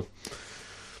 Christian? Or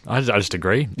I just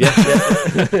agree. Yeah.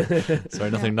 Sorry,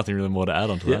 nothing really more to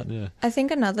add on to that. Yeah. I think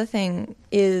another thing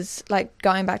is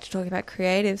going back to talking about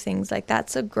creative things,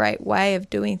 that's a great way of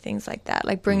doing things like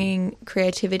that, bringing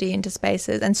creativity into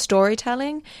spaces and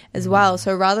storytelling as well.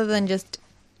 So rather than just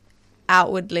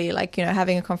outwardly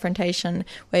having a confrontation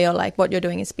where you're what you're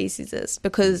doing is speciesist,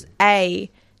 because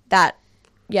that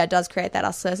does create that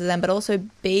us versus them, but also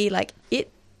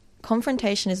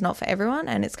confrontation is not for everyone,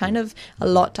 and it's kind of a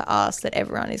lot to ask that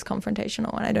everyone is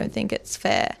confrontational, and I don't think it's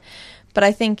fair. But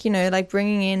I think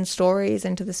bringing in stories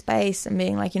into the space and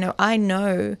being I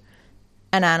know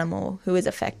an animal who is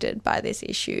affected by this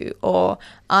issue, or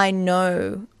I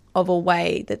know of a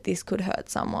way that this could hurt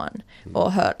someone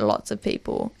or hurt lots of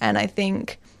people. And I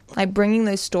think bringing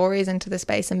those stories into the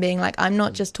space and being I'm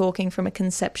not just talking from a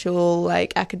conceptual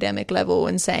academic level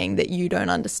and saying that you don't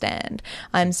understand.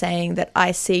 I'm saying that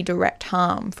I see direct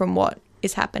harm from what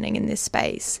is happening in this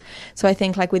space. So I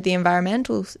think with the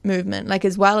environmental movement,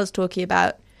 as well as talking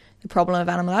about the problem of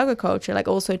animal agriculture,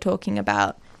 also talking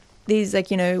about these,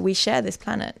 we share this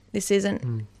planet. This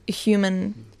isn't a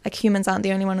human. Humans aren't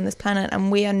the only one on this planet,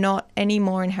 and we are not any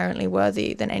more inherently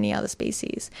worthy than any other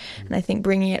species. And I think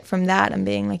bringing it from that and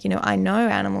being I know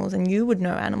animals, and you would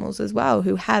know animals as well,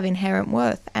 who have inherent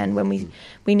worth, and when we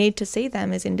need to see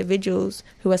them as individuals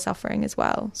who are suffering as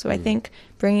well. So I think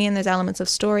bringing in those elements of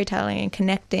storytelling and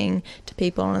connecting to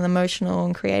people on an emotional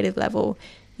and creative level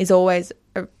is always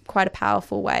quite a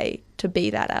powerful way to be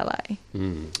that ally.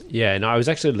 Yeah, and I was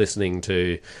actually listening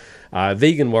to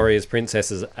Vegan Warrior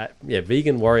Princesses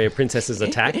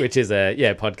Attack, which is a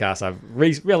podcast I've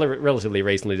relatively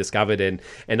recently discovered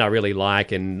and I really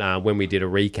like. And when we did a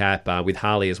recap with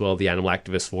Harley as well, the Animal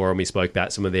Activist Forum, we spoke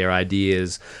about some of their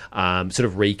ideas, sort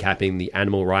of recapping the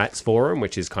Animal Rights Forum,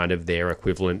 which is kind of their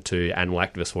equivalent to Animal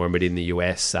Activist Forum, but in the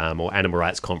US, or Animal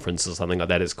Rights Conference or something like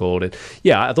that it's called. And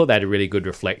I thought they had a really good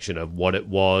reflection of what it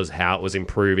was, how it was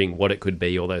improving, what it could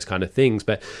be, all those kind of things.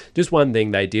 But just one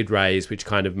thing they did raise, which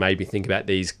kind of made me think about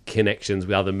these connections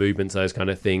with other movements, those kind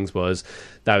of things, was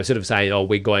they were sort of saying,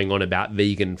 we're going on about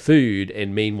vegan food,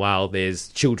 and meanwhile there's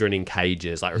children in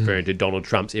cages, referring to Donald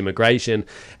Trump's immigration.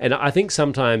 And I think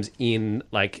sometimes in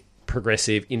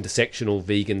progressive intersectional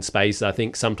vegan space, I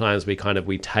think sometimes we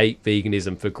take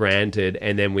veganism for granted,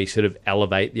 and then we sort of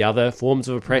elevate the other forms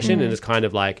of oppression. And it's kind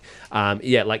of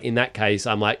in that case,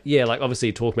 I'm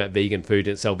obviously talking about vegan food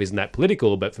itself isn't that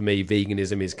political, but for me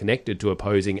veganism is connected to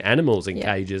opposing animals in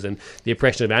cages and the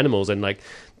oppression of animals. And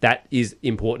that is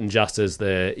important just as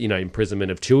the,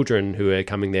 imprisonment of children who are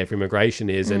coming there for immigration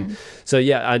is. And so,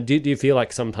 do you feel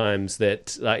like sometimes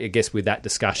that, I guess with that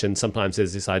discussion, sometimes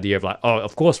there's this idea of like, oh,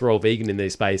 of course we're all vegan in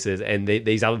these spaces and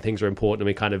these other things are important and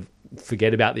we kind of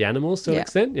forget about the animals to an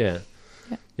extent? Yeah.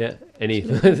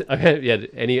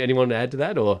 Anyone to add to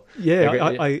that or?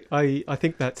 I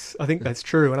think that's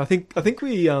true, and I think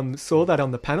we saw that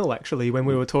on the panel actually when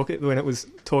we were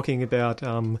talking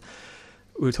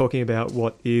about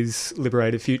what is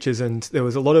liberated futures, and there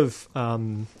was a lot of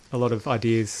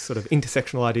ideas, sort of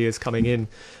intersectional ideas coming in,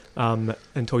 and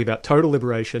talking about total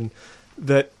liberation.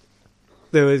 That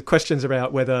there were questions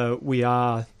about whether we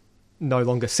are no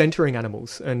longer centering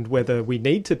animals, and whether we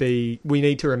need to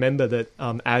remember that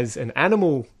as an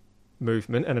animal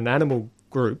movement and an animal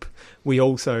group, we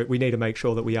need to make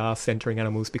sure that we are centering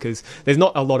animals, because there's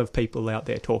not a lot of people out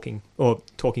there talking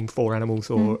for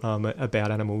animals or about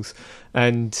animals.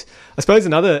 And I suppose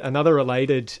another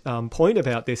related point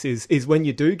about this is when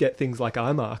you do get things like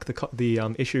IMARC, the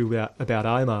issue about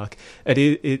IMARC,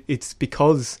 it's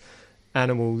because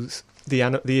animals,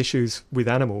 the issues with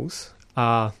animals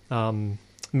are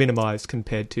minimised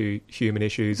compared to human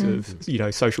issues of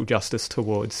social justice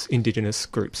towards Indigenous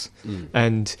groups,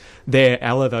 and they're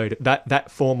elevated.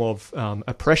 That form of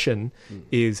oppression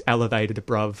is elevated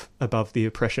above the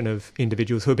oppression of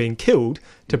individuals who are being killed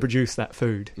to produce that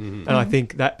food, and I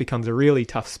think that becomes a really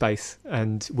tough space,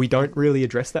 and we don't really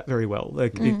address that very well.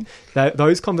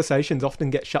 Those conversations often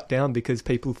get shut down because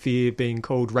people fear being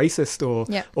called racist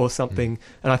or something,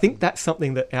 and I think that's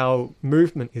something that our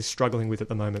movement is struggling with at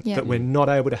the moment. That we're not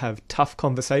able to have tough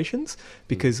conversations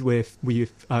because we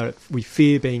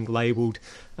fear being labelled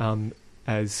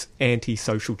as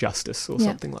anti-social justice or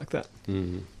something like that.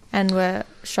 And we're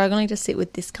struggling to sit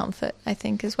with discomfort, I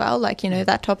think, as well. Like,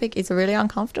 that topic is a really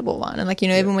uncomfortable one. And, like,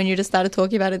 even when you just started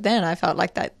talking about it then, I felt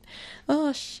like that,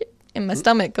 oh, shit, in my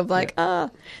stomach of like,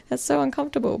 that's so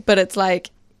uncomfortable. But it's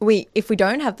like, if we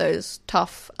don't have those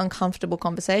tough, uncomfortable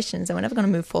conversations, then we're never going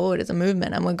to move forward as a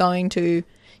movement, and we're going to,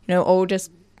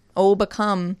 all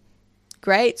become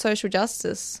great social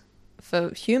justice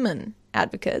for human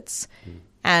advocates,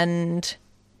 and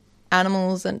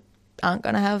animals aren't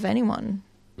going to have anyone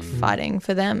fighting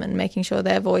for them and making sure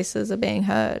their voices are being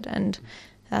heard, and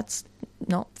that's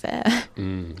not fair.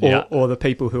 Or the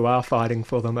people who are fighting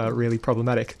for them are really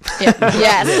problematic.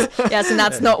 Yes, and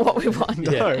that's not what we want.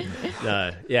 No.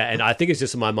 And I think it's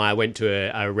just in my mind. I went to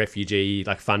a refugee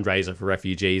fundraiser for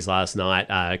refugees last night,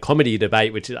 a comedy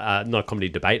debate, which not a comedy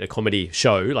debate, a comedy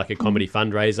show, like a comedy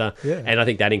fundraiser. And I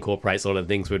think that incorporates a lot of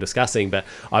the things we're discussing. But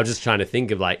I was just trying to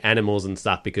think of like animals and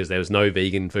stuff, because there was no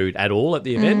vegan food at all at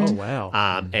the event. Oh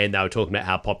wow! And they were talking about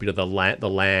how popular the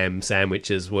lamb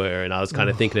sandwiches were, and I was kind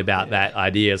of thinking about that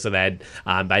idea. So they had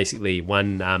basically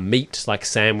one meat like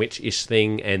sandwich-ish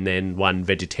thing, and then one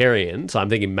vegetarian. So I'm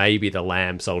thinking maybe the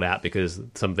lamb sold out because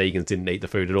some vegans didn't eat the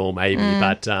food at all, maybe.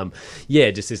 But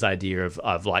just this idea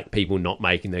of like people not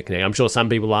making the connection. I'm sure some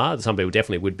people are. Some people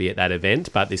definitely would be at that event,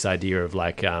 but this idea of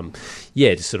like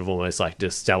just sort of almost like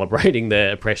just celebrating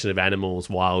the oppression of animals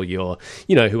while you're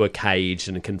who are caged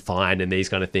and confined and these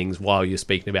kind of things, while you're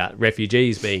speaking about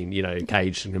refugees being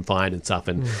caged and confined and stuff.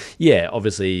 And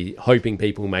obviously hoping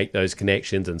people make those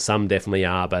connections, and some definitely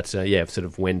are, but sort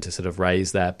of when to sort of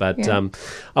raise that. But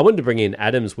I wanted to bring in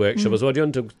Adam's workshop as well. Do you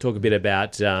want to talk a bit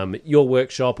about your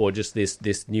workshop, or just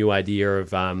this new idea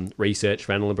of research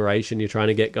for animal liberation you're trying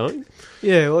to get going?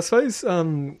 Well, I suppose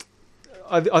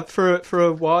for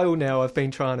a while now I've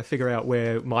been trying to figure out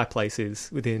where my place is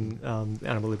within the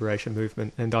animal liberation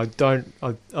movement, and I've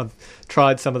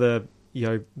tried some of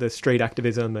the street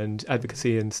activism and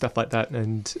advocacy and stuff like that,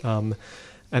 and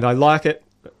I like it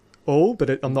all,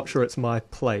 but I'm not sure it's my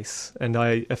place. And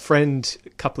a friend a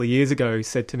couple of years ago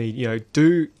said to me,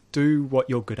 do what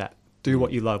you're good at, do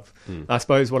what you love. I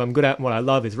suppose what I'm good at and what I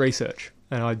love is research,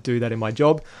 and I do that in my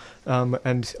job.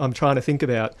 And I'm trying to think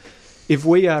about if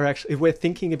we're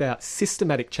thinking about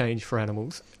systematic change for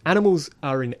animals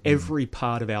are in every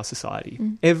part of our society.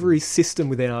 Every system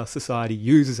within our society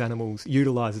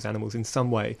utilises animals in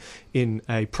some way, in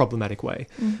a problematic way.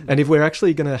 And if we're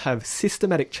actually going to have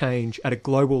systematic change at a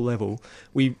global level,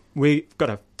 we've got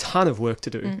a ton of work to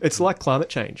do. It's like climate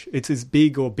change. It's as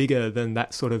big or bigger than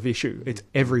that sort of issue. It's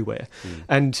everywhere.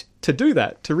 And to do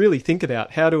that, to really think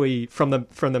about how do we, from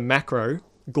the macro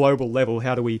global level,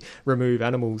 how do we remove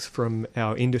animals from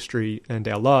our industry and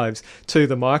our lives, to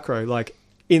the micro, like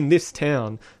in this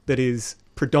town that is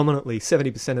predominantly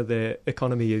 70% of their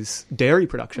economy is dairy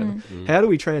production. How do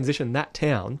we transition that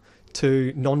town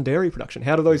to non-dairy production?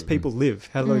 How do those people live?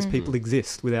 How do those people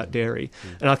exist without dairy?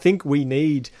 And I think we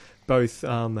need both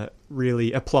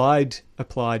really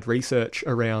applied research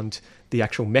around the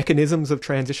actual mechanisms of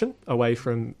transition away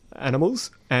from animals,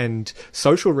 and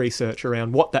social research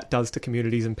around what that does to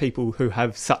communities and people who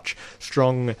have such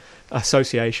strong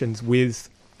associations with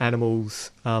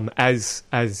animals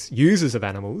as users of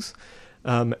animals.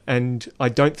 And I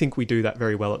don't think we do that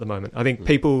very well at the moment. I think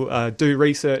people do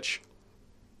research.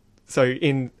 So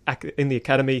in the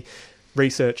academy,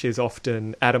 research is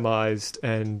often atomized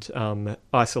and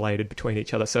isolated between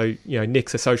each other. So,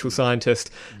 Nick's a social scientist,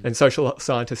 and social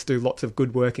scientists do lots of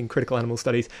good work in critical animal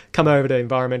studies, come over to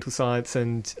environmental science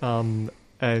and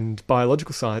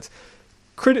biological science.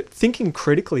 Thinking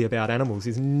critically about animals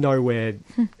is nowhere.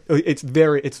 It's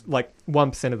like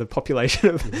 1% of the population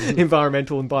of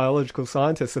environmental and biological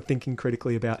scientists are thinking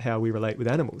critically about how we relate with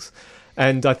animals.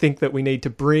 And I think that we need to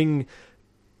bring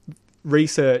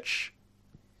research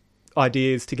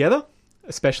ideas together,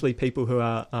 especially people who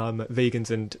are vegans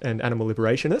and animal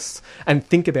liberationists, and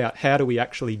think about how do we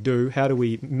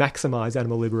maximize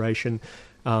animal liberation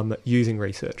using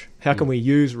research? How can we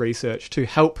use research to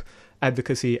help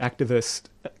advocacy activists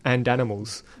and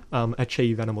animals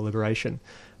achieve animal liberation?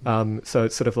 So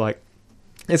it's sort of like,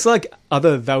 it's like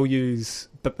other values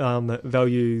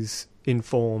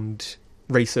informed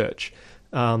research,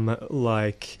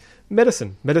 like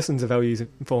medicine's a values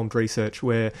informed research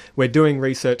where we're doing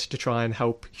research to try and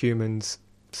help humans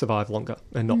survive longer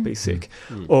and not be sick.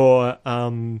 Or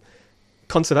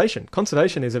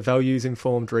conservation is a values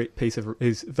informed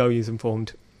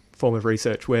form of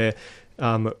research where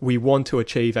we want to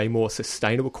achieve a more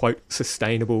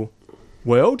sustainable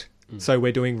world. So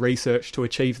we're doing research to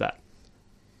achieve that.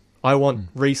 I want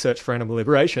research for animal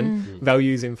liberation,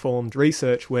 values informed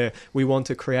research where we want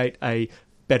to create a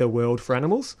better world for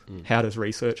animals. How does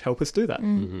research help us do that?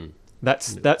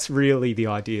 That's really the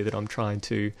idea that I'm trying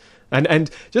to. And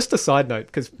just a side note,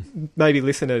 because maybe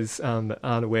listeners aren't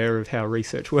aware of how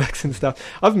research works and stuff.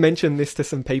 I've mentioned this to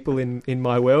some people in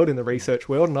my world, in the research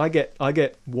world, and I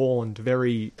get warned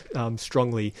very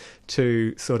strongly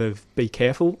to sort of be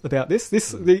careful about this.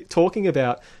 Talking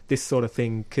about this sort of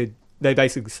thing they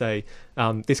basically say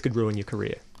this could ruin your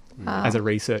career as a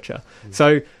researcher.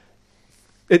 So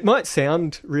it might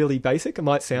sound really basic, it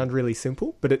might sound really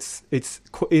simple, but it's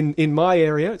in my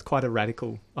area, it's quite a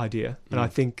radical idea, and I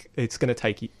think it's going to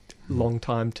take a long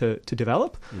time to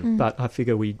develop. But I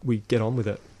figure we get on with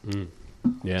it.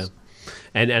 Yeah.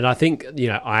 And I think,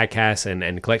 ICAS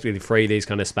and Collectively Free, these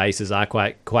kind of spaces are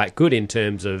quite good in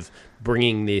terms of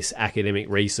bringing this academic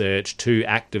research to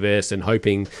activists and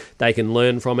hoping they can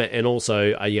learn from it. And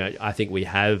also, I think we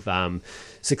have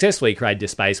successfully created this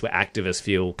space where activists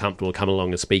feel comfortable coming along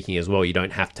and speaking as well. You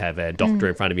don't have to have a doctor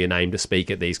in front of your name to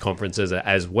speak at these conferences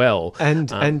as well.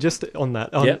 And just on that,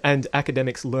 and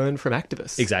academics learn from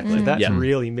activists. Exactly. So that's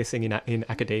really missing in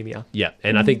academia. Yeah,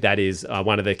 and I think that is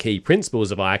one of the key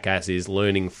principles of ICAS is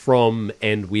learning from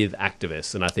and with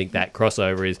activists. And I think that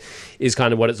crossover is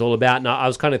kind of what it's all about. And I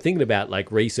was kind of thinking about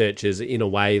like researchers in a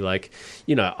way, like,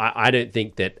 I don't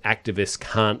think that activists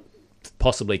can't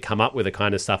possibly come up with the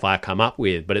kind of stuff I come up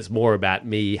with, but it's more about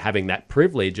me having that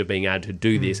privilege of being able to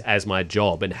do this as my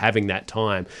job and having that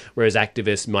time, whereas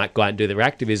activists might go out and do their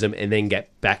activism and then get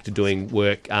back to doing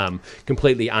work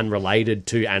completely unrelated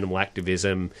to animal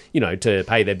activism, to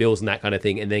pay their bills and that kind of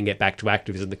thing, and then get back to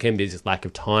activism. There can be this lack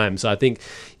of time. So I think,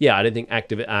 I don't think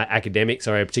academics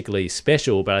are particularly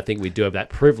special, but I think we do have that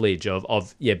privilege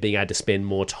of being able to spend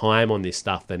more time on this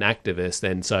stuff than activists.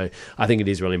 And so I think it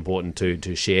is really important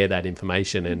to share that information,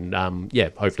 and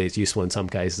hopefully it's useful in some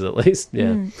cases at least.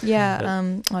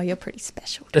 You're pretty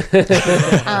special.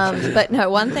 But no,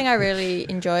 one thing I really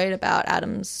enjoyed about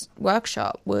Adam's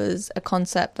workshop was a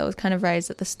concept that was kind of raised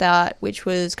at the start, which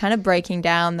was kind of breaking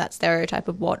down that stereotype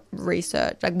of what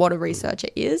a researcher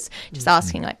is, just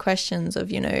asking like questions of,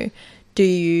 do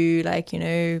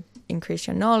you increase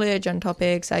your knowledge on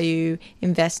topics? Are you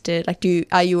invested?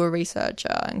 Are you a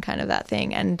researcher? And kind of that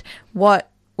thing. And what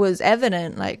was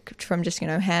evident, from just,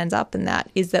 hands up and that,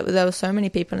 is that there were so many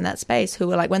people in that space who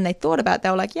were like, when they thought about it, they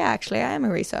were like, yeah, actually I am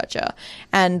a researcher.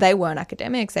 And they weren't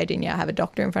academics. They didn't have a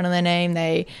doctor in front of their name.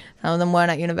 Some of them weren't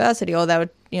at university, or they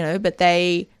were, but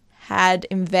they had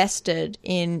invested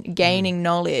in gaining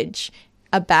knowledge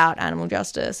about animal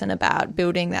justice and about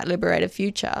building that liberated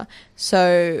future.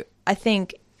 So I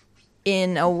think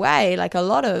in a way, a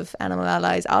lot of animal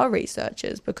allies are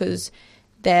researchers because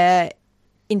they're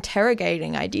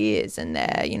interrogating ideas and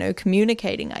they're,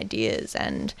 communicating ideas.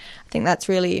 And I think that's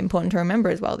really important to remember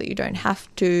as well, that you don't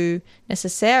have to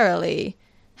necessarily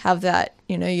have that,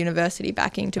 university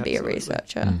backing to be a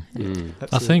researcher.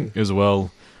 I think as well,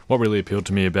 what really appealed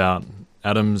to me about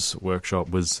Adam's workshop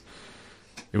was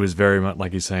very much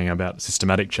like he's saying about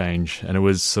systematic change, and it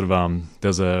was sort of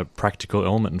there's a practical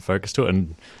element and focus to it.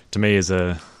 And to me, as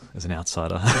an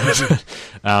outsider,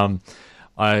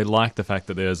 I like the fact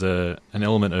that there's an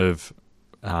element of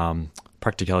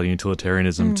practicality,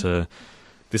 utilitarianism to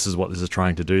this is what this is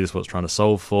trying to do, this is what it's trying to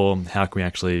solve for. How can we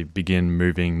actually begin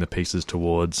moving the pieces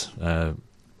towards a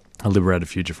liberated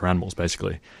future for animals,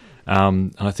 basically?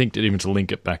 And I think even to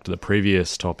link it back to the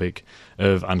previous topic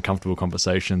of uncomfortable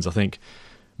conversations, I think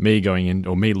me going in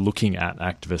or me looking at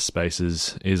activist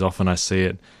spaces is often I see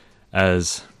it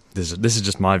as this is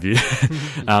just my view.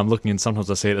 Looking in, sometimes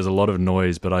I see it as a lot of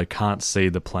noise, but I can't see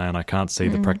the plan, I can't see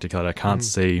the practicality, I can't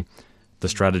see the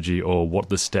strategy or what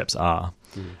the steps are.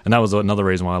 And that was another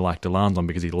reason why I liked Ilan's on,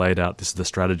 because he laid out this is the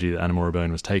strategy that Animal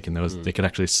Rebellion was taking. They could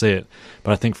actually see it,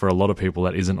 but I think for a lot of people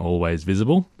that isn't always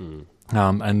visible.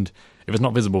 And if it's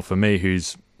not visible for me,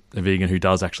 who's a vegan who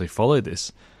does actually follow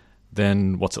this,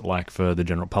 then what's it like for the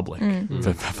general public,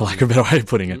 for lack of a better way of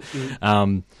putting it?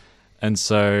 And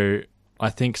so I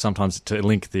think sometimes to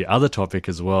link the other topic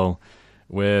as well,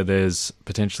 where there's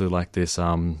potentially like this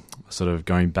sort of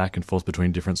going back and forth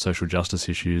between different social justice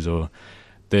issues, or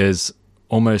there's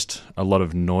almost a lot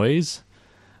of noise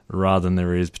rather than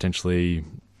there is potentially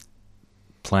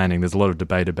planning. There's a lot of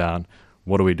debate about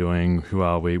what are we doing, who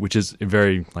are we, which is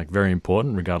very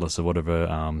important regardless of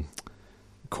whatever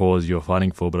cause you're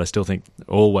fighting for. But I still think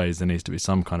always there needs to be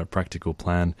some kind of practical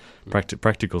plan,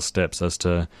 practical steps as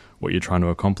to what you're trying to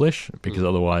accomplish, because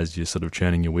otherwise you're sort of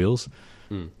churning your wheels.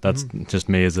 That's just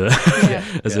me as a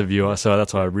a viewer. So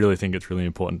that's why I really think it's really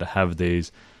important to have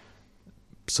these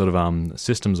sort of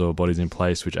systems or bodies in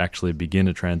place which actually begin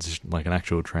a transition, like an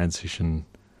actual transition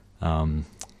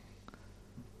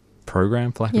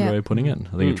program, for lack of a way of putting it.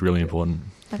 I think it's really important.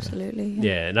 Absolutely.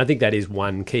 Yeah, and I think that is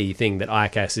one key thing that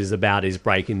ICAS is about, is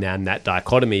breaking down that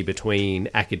dichotomy between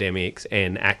academics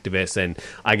and activists. And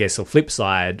I guess the flip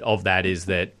side of that is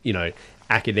that, you know,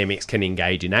 academics can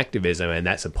engage in activism, and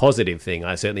that's a positive thing.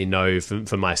 I certainly know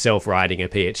for myself, writing a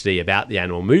PhD about the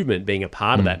animal movement, being a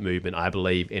part of that movement, I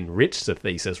believe enriched the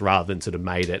thesis rather than sort of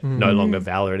made it no longer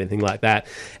valid or anything like that.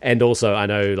 And also I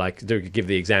know, like, to give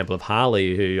the example of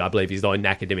Harley, who I believe is in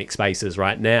academic spaces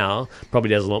right now, probably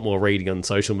does a lot more reading on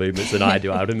social movements than I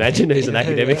do, I would imagine, who's an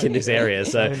academic in this area.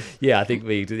 So yeah, I think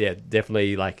we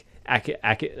definitely, like,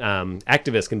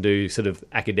 activists can do sort of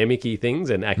academic-y things,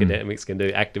 and academics can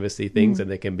do activist-y things, and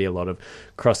there can be a lot of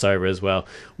crossover as well.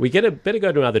 We better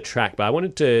go to another track, but I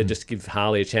wanted to just give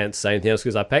Harley a chance to say anything else,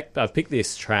 because I've picked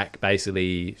this track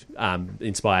basically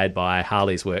inspired by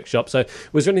Harley's workshop. So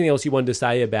was there anything else you wanted to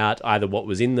say about either what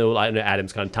was in the, I know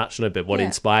Adam's kind of touched on it, but what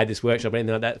inspired this workshop,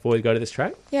 anything like that before we go to this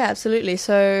track? Yeah, absolutely.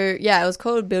 So it was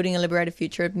called Building a Liberated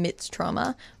Future Amidst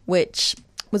Trauma, which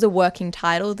was a working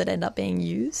title that ended up being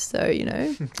used. So, you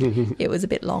know, it was a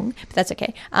bit long, but that's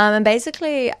okay. And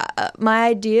basically, my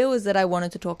idea was that I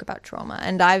wanted to talk about trauma.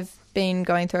 And I've been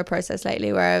going through a process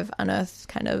lately where I've unearthed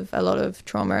kind of a lot of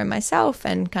trauma in myself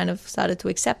and kind of started to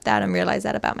accept that and realize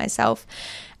that about myself.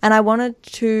 And I wanted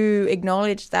to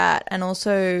acknowledge that and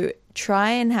also try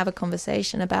and have a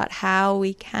conversation about how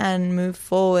we can move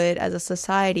forward as a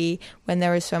society when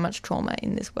there is so much trauma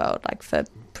in this world, like for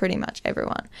pretty much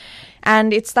everyone.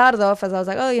 And it started off as I was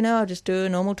like, oh, you know, I'll just do a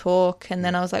normal talk. And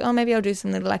then I was like, oh, maybe I'll do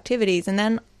some little activities. And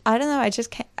then, I don't know,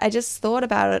 I just thought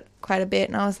about it quite a bit.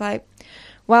 And I was like,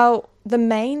 well, the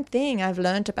main thing I've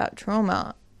learned about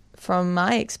trauma from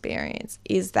my experience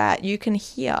is that you can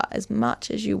hear as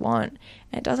much as you want,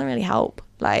 and it doesn't really help.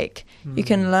 Like, you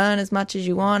can learn as much as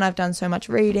you want. I've done so much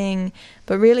reading,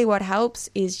 but really what helps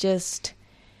is just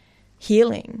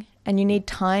healing, and you need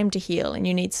time to heal, and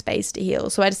you need space to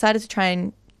heal. So I decided to try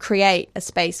and create a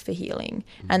space for healing.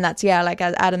 And that's, like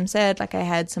as Adam said, like I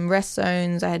had some rest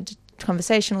zones, I had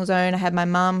conversational zone, I had my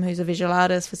mum who's a visual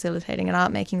artist facilitating an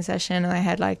art making session, and I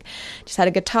had just had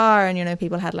a guitar, and, you know,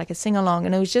 people had like a sing along,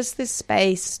 and it was just this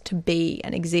space to be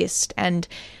and exist and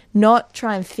not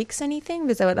try and fix anything,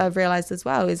 because what I've realized as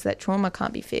well is that trauma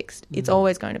can't be fixed. It's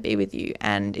always going to be with you,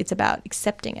 and it's about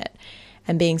accepting it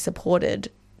and being supported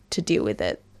to deal with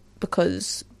it,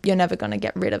 because you're never going to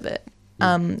get rid of it.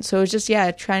 So it was just,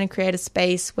 trying to create a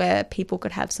space where people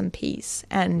could have some peace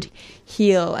and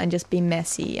heal and just be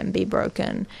messy and be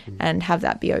broken and have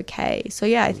that be okay. So,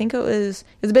 I think it was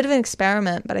a bit of an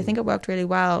experiment, but I think it worked really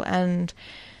well. And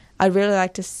I'd really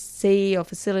like to see or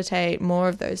facilitate more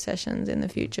of those sessions in the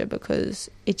future, because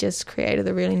it just created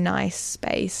a really nice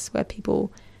space where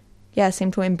people, seem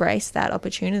to embrace that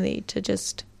opportunity to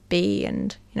just be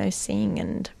and, you know, sing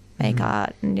and make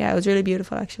art. And yeah, it was really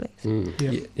beautiful actually.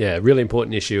 Yeah, really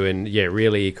important issue, and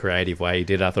really creative way he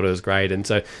did. I thought it was great. And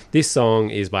so this song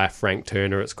is by Frank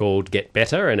Turner. It's called Get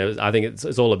Better, and I think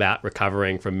it's all about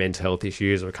recovering from mental health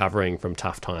issues, recovering from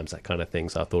tough times, that kind of thing.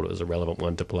 So I thought it was a relevant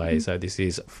one to play. So this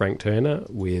is Frank Turner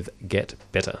with Get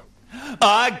Better.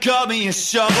 I got me a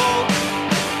shovel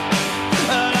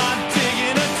and I'm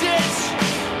digging a ditch,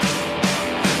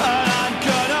 and I'm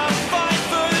gonna fight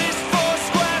for this 4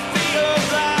 square feet of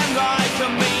land like a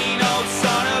mean old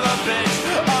son of a bitch.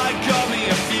 I got me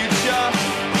a future,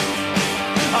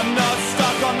 I'm not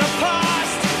stuck on the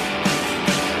past,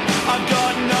 I've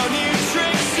got no new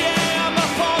tricks, yeah, I'm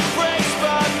up on bricks,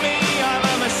 but me, I'm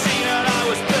a machine and I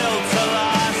was built to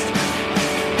last.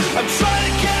 I'm trying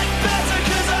to get better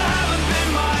 'cause I haven't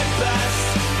been my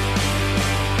best.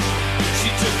 She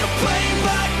took a plain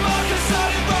black mark and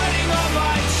started writing on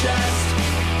my chest.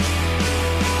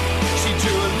 She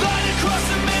drew a line across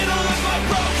the middle of my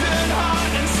broken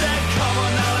heart and said, come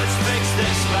on now, let's fix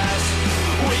this mess.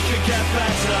 We could get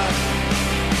better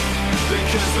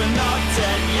because we're not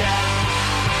dead yet.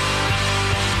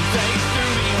 They threw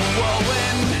me a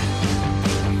whirlwind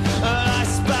and I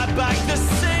spat back the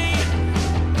sea.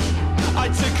 I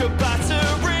took a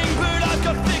battering, but I've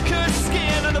got thicker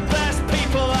skin, and the best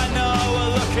people I know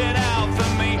are looking out for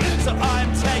me. So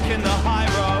I'm taking the high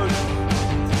road.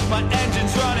 My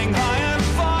engine's running high and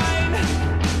fine.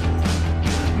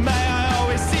 May I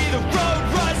always see the road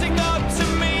rising up to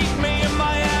meet me, and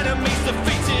my enemies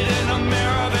defeated in a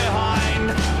mirror behind.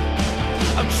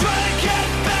 I'm trying to get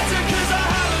better 'cause I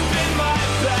haven't been my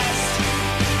best.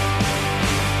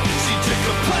 She took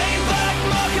a plain black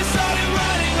mark and started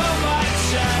writing on my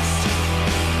chest.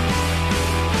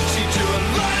 She drew a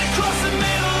line across the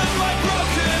middle of my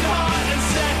broken heart and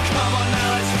said, come on now,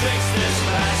 let's fix this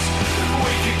mess.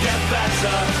 We could get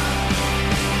better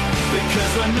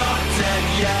because we're not dead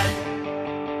yet.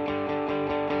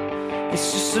 It's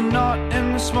just a knot in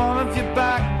the small of your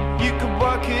back. You could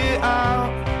work it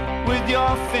out with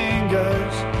your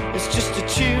fingers. It's just a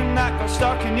tune that got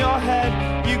stuck in your head.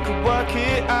 You could work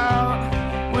it out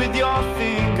with your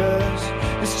fingers.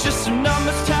 It's just some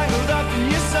numbers tangled up in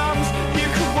your sums. You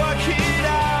could work it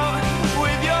out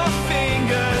with your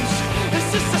fingers. It's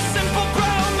just a simple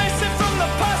brown missing from the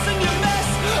past in your mess.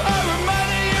 A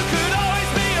reminder you could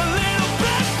always be a little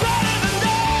bit better than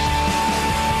this.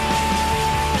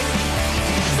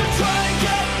 So try and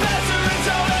get better and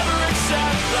don't ever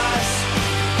accept less.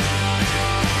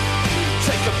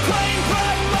 Take a plain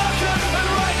black marker and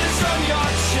write this on your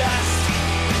chest.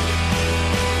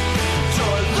 Draw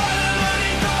a line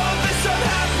underneath all this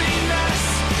unhappiness.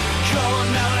 Come on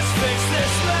now, let's fix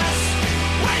this mess.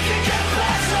 We can get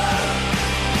better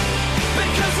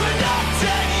because we're not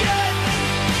dead yet.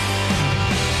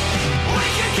 We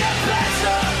can get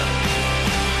better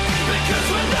because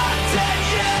we're not dead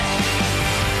yet.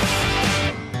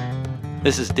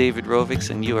 This is David Rovix,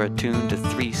 and you are tuned to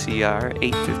 3CR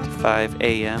 8:55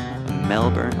 AM,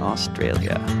 Melbourne,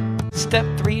 Australia. Step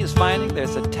 3 is finding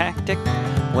there's a tactic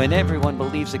when everyone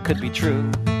believes it could be true.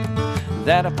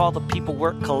 That if all the people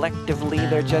work collectively,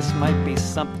 there just might be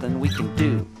something we can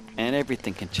do, and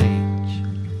everything can change.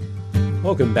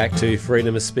 Welcome back to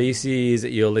Freedom of Species.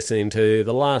 You're listening to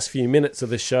the last few minutes of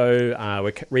the show.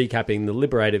 We're recapping the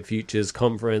Liberated Futures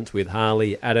Conference with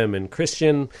Harley, Adam and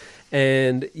Christian.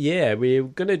 And yeah, we're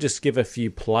going to just give a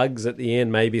few plugs at the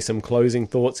end, maybe some closing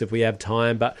thoughts if we have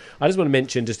time. But I just want to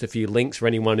mention just a few links for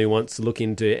anyone who wants to look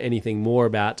into anything more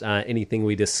about anything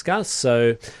we discuss.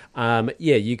 So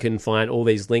you can find all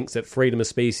these links at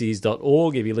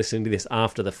freedomofspecies.org. If you're listening to this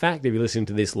after the fact, if you're listening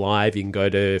to this live, you can go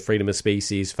to Freedom of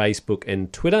Species Facebook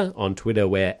and Twitter. On Twitter,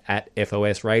 we're at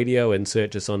FOS Radio, and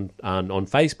search us on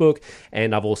Facebook.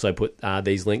 And I've also put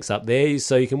these links up there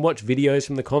so you can watch videos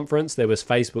from the conference. There was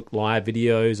Facebook live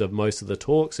videos of most of the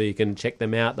talk, so you can check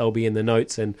them out. They'll be in the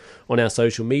notes and on our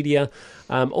social media.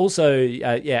 Adam, do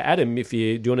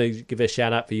you want to give a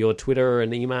shout out for your Twitter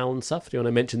and email and stuff? Do you want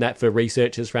to mention that for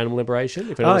Researchers for Animal Liberation?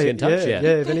 If anyone's in touch,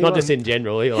 not just in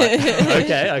general. You're like,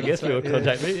 okay, I guess you'll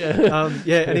contact me. Yeah.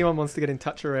 Anyone wants to get in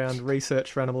touch around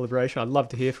Research for Animal Liberation, I'd love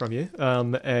to hear from you.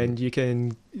 And you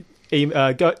can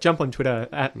jump on Twitter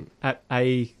at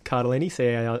A Cardilini,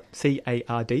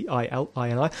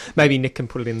 Cardilini. Maybe Nick can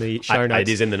put it in the show notes.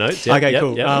 It is in the notes. Okay,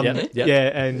 cool.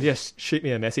 And yes, shoot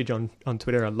me a message on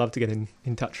Twitter. I'd love to get in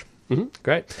touch.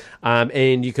 Great.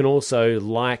 And you can also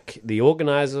like the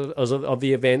organisers of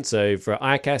the event. So for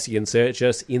ICAS, you can search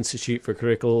us, Institute for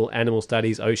Critical Animal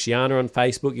Studies Oceania on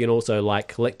Facebook. You can also like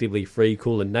Collectively Free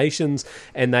Kulin Nations.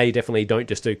 And they definitely don't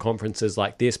just do conferences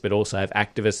like this, but also have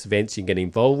activist events you can get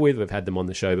involved with. We've had them on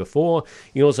the show before.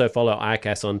 You can also follow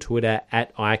ICAS on Twitter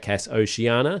at ICAS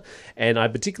Oceania. And I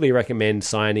particularly recommend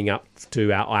signing up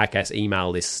to our ICAS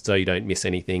email list so you don't miss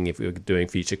anything if we're doing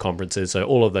future conferences. So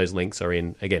all of those links are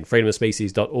in, again,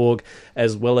 freedomofspecies.org,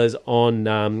 as well as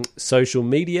on social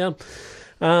media.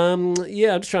 I'm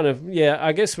just trying to,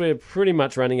 I guess we're pretty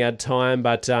much running out of time,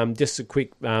 but just a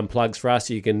quick plugs for us.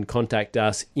 You can contact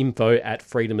us,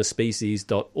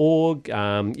 info@freedomofspecies.org.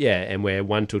 And we're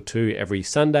 1 till 2 every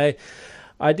Sunday.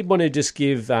 I did want to just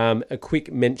give a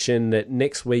quick mention that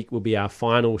next week will be our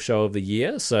final show of the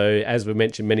year. So as we've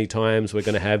mentioned many times, we're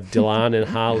going to have Dylan and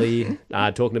Harley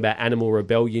talking about Animal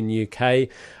Rebellion UK.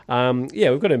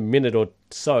 We've got a minute or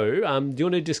so. Do you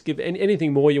want to just give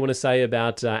anything more you want to say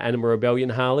about Animal Rebellion,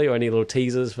 Harley, or any little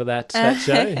teasers for that show?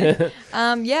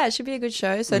 It should be a good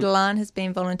show. So Dylan has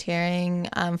been volunteering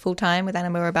full-time with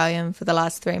Animal Rebellion for the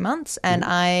last 3 months, and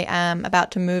I am about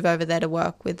to move over there to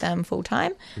work with them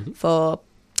full-time for...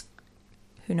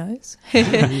 who knows?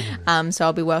 So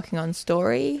I'll be working on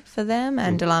story for them,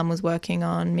 and Dylan was working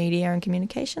on media and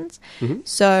communications.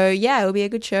 So, it'll be a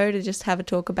good show to just have a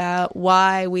talk about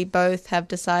why we both have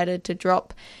decided to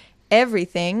drop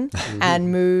everything and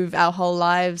move our whole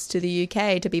lives to the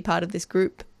UK to be part of this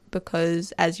group,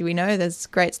 because, as we know, there's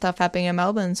great stuff happening in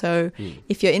Melbourne. So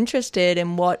if you're interested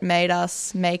in what made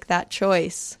us make that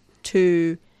choice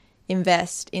to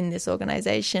invest in this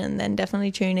organisation, then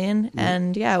definitely tune in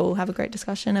and we'll have a great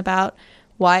discussion about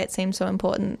why it seems so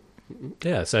important.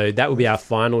 Yeah, so that will be our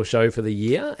final show for the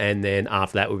year, and then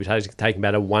after that we'll be taking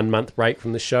about a 1 month break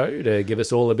from the show to give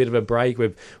us all a bit of a break.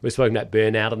 We've spoken about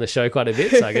burnout on the show quite a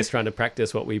bit, so I guess trying to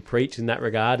practice what we preach in that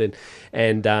regard,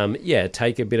 and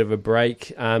take a bit of a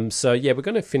break. We're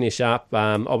going to finish up.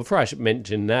 Before I should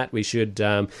mention that, we should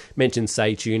mention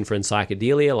Stay Tuned for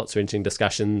Psychedelia. Lots of interesting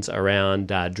discussions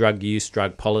around drug use,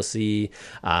 drug policy,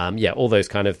 all those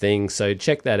kind of things. So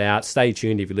check that out. Stay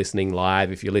tuned if you're listening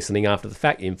live. If you're listening after the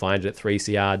fact, you can find at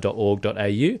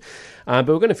 3cr.org.au. But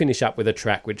we're going to finish up with a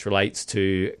track which relates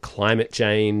to climate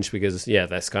change, because,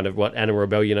 that's kind of what Animal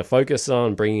Rebellion are focused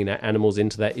on, bringing animals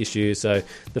into that issue. So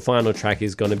the final track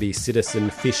is going to be Citizen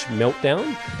Fish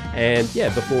Meltdown. And,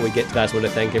 before we get to that, I want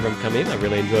to thank everyone for coming in. I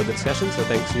really enjoyed the discussion, so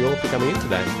thanks to you all for coming in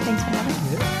today. Thanks for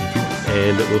having us.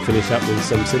 And we'll finish up with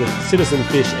some Citizen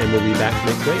Fish, and we'll be back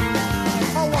next week.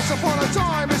 Oh, once upon a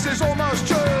time, this is almost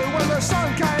true. When the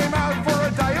sun came out for a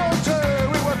day or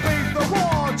two, we would beat the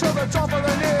war to the top of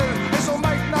the new. This'll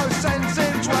make no sense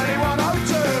in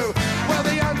 2102, where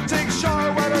the antiques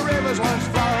show where the rivers once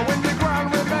flow. When the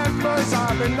ground remembers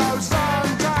having no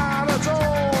suntan at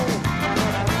all,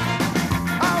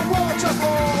 and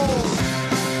waterfalls.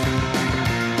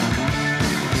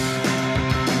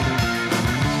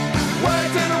 Where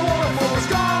did the waterfalls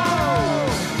go?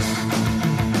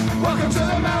 Welcome to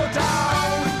the meltdown.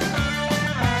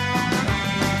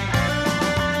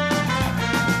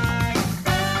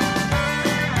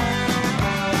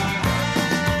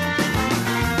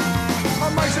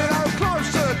 Amazing how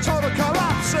close to total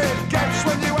collapse it gets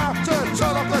when you have to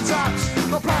turn off the taps.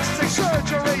 The plastic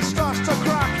surgery starts to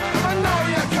crack, and no,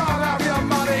 you can't have your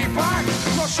money back.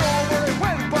 Not sure where it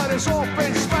went, but it's all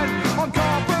been spent on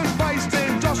carbon-based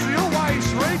industrial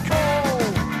waste recall.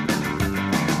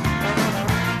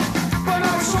 But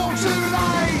now it's all too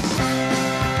late.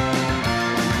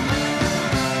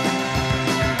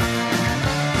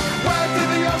 Where did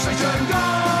the oxygen go?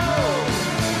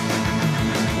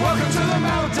 Welcome to the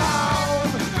meltdown.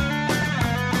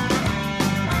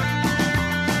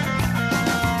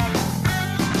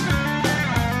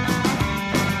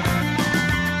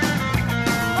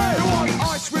 Hey, you want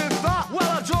ice with that? Well,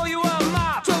 I'll draw you a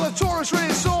map to the tourist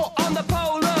resort on the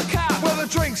polar cap, where the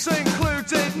drinks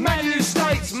included menu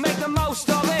states. Make the most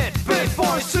of it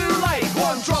before it's too late.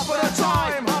 One drop at a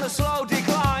time on a slow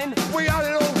decline. We had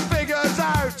it all figured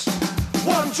out.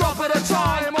 One drop at a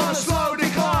time on a slow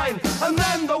decline, and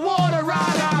then the water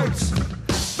ran out.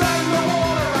 Then the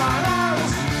water ran out.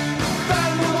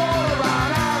 Then the water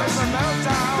ran out. It's a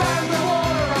meltdown. Then the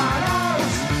water ran out.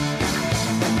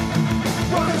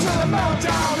 Welcome to the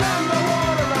meltdown. Then the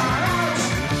water ran out.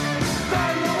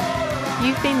 Then the water ran out.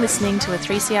 You've been listening to a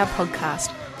 3CR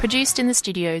podcast, produced in the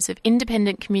studios of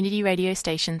independent community radio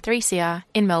station 3CR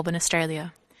in Melbourne,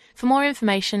 Australia. For more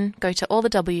information, go to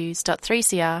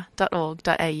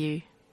allthews.3cr.org.au.